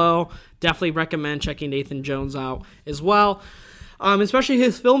down below. Definitely recommend checking Nathan Jones out as well. Especially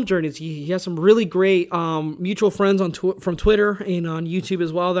his film journeys. He has some really great mutual friends from Twitter and on YouTube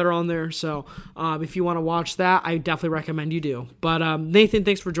as well that are on there. So if you want to watch that, I definitely recommend you do. But Nathan,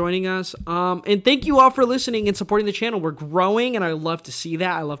 thanks for joining us. And thank you all for listening and supporting the channel. We're growing, and I love to see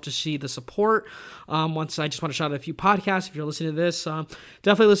that. I love to see the support. I just want to shout out a few podcasts. If you're listening to this,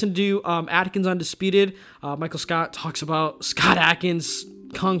 definitely listen to Atkins Undisputed. Michael Scott talks about Scott Adkins'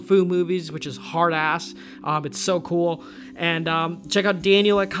 kung fu movies, which is hard ass. It's so cool. And check out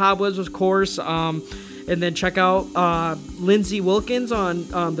Daniel at Cobwebs, of course. And then check out Lindsay Wilkins on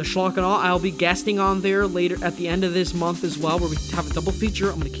the Schlock and All. I'll be guesting on there later at the end of this month as well, where we have a double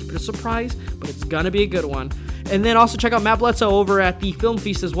feature. I'm going to keep it a surprise, but it's going to be a good one. And then also check out Matt Bledsoe over at the Film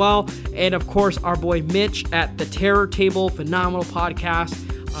Feast as well. And of course, our boy Mitch at the Terror Table, phenomenal podcast.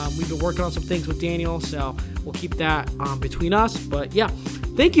 We've been working on some things with Daniel, so we'll keep that between us. But yeah,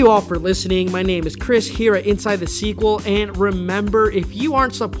 thank you all for listening. My name is Chris here at Inside the Sequel. And remember, if you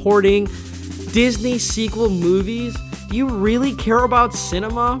aren't supporting Disney sequel movies, do you really care about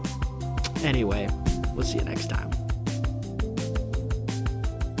cinema? Anyway, we'll see you next time.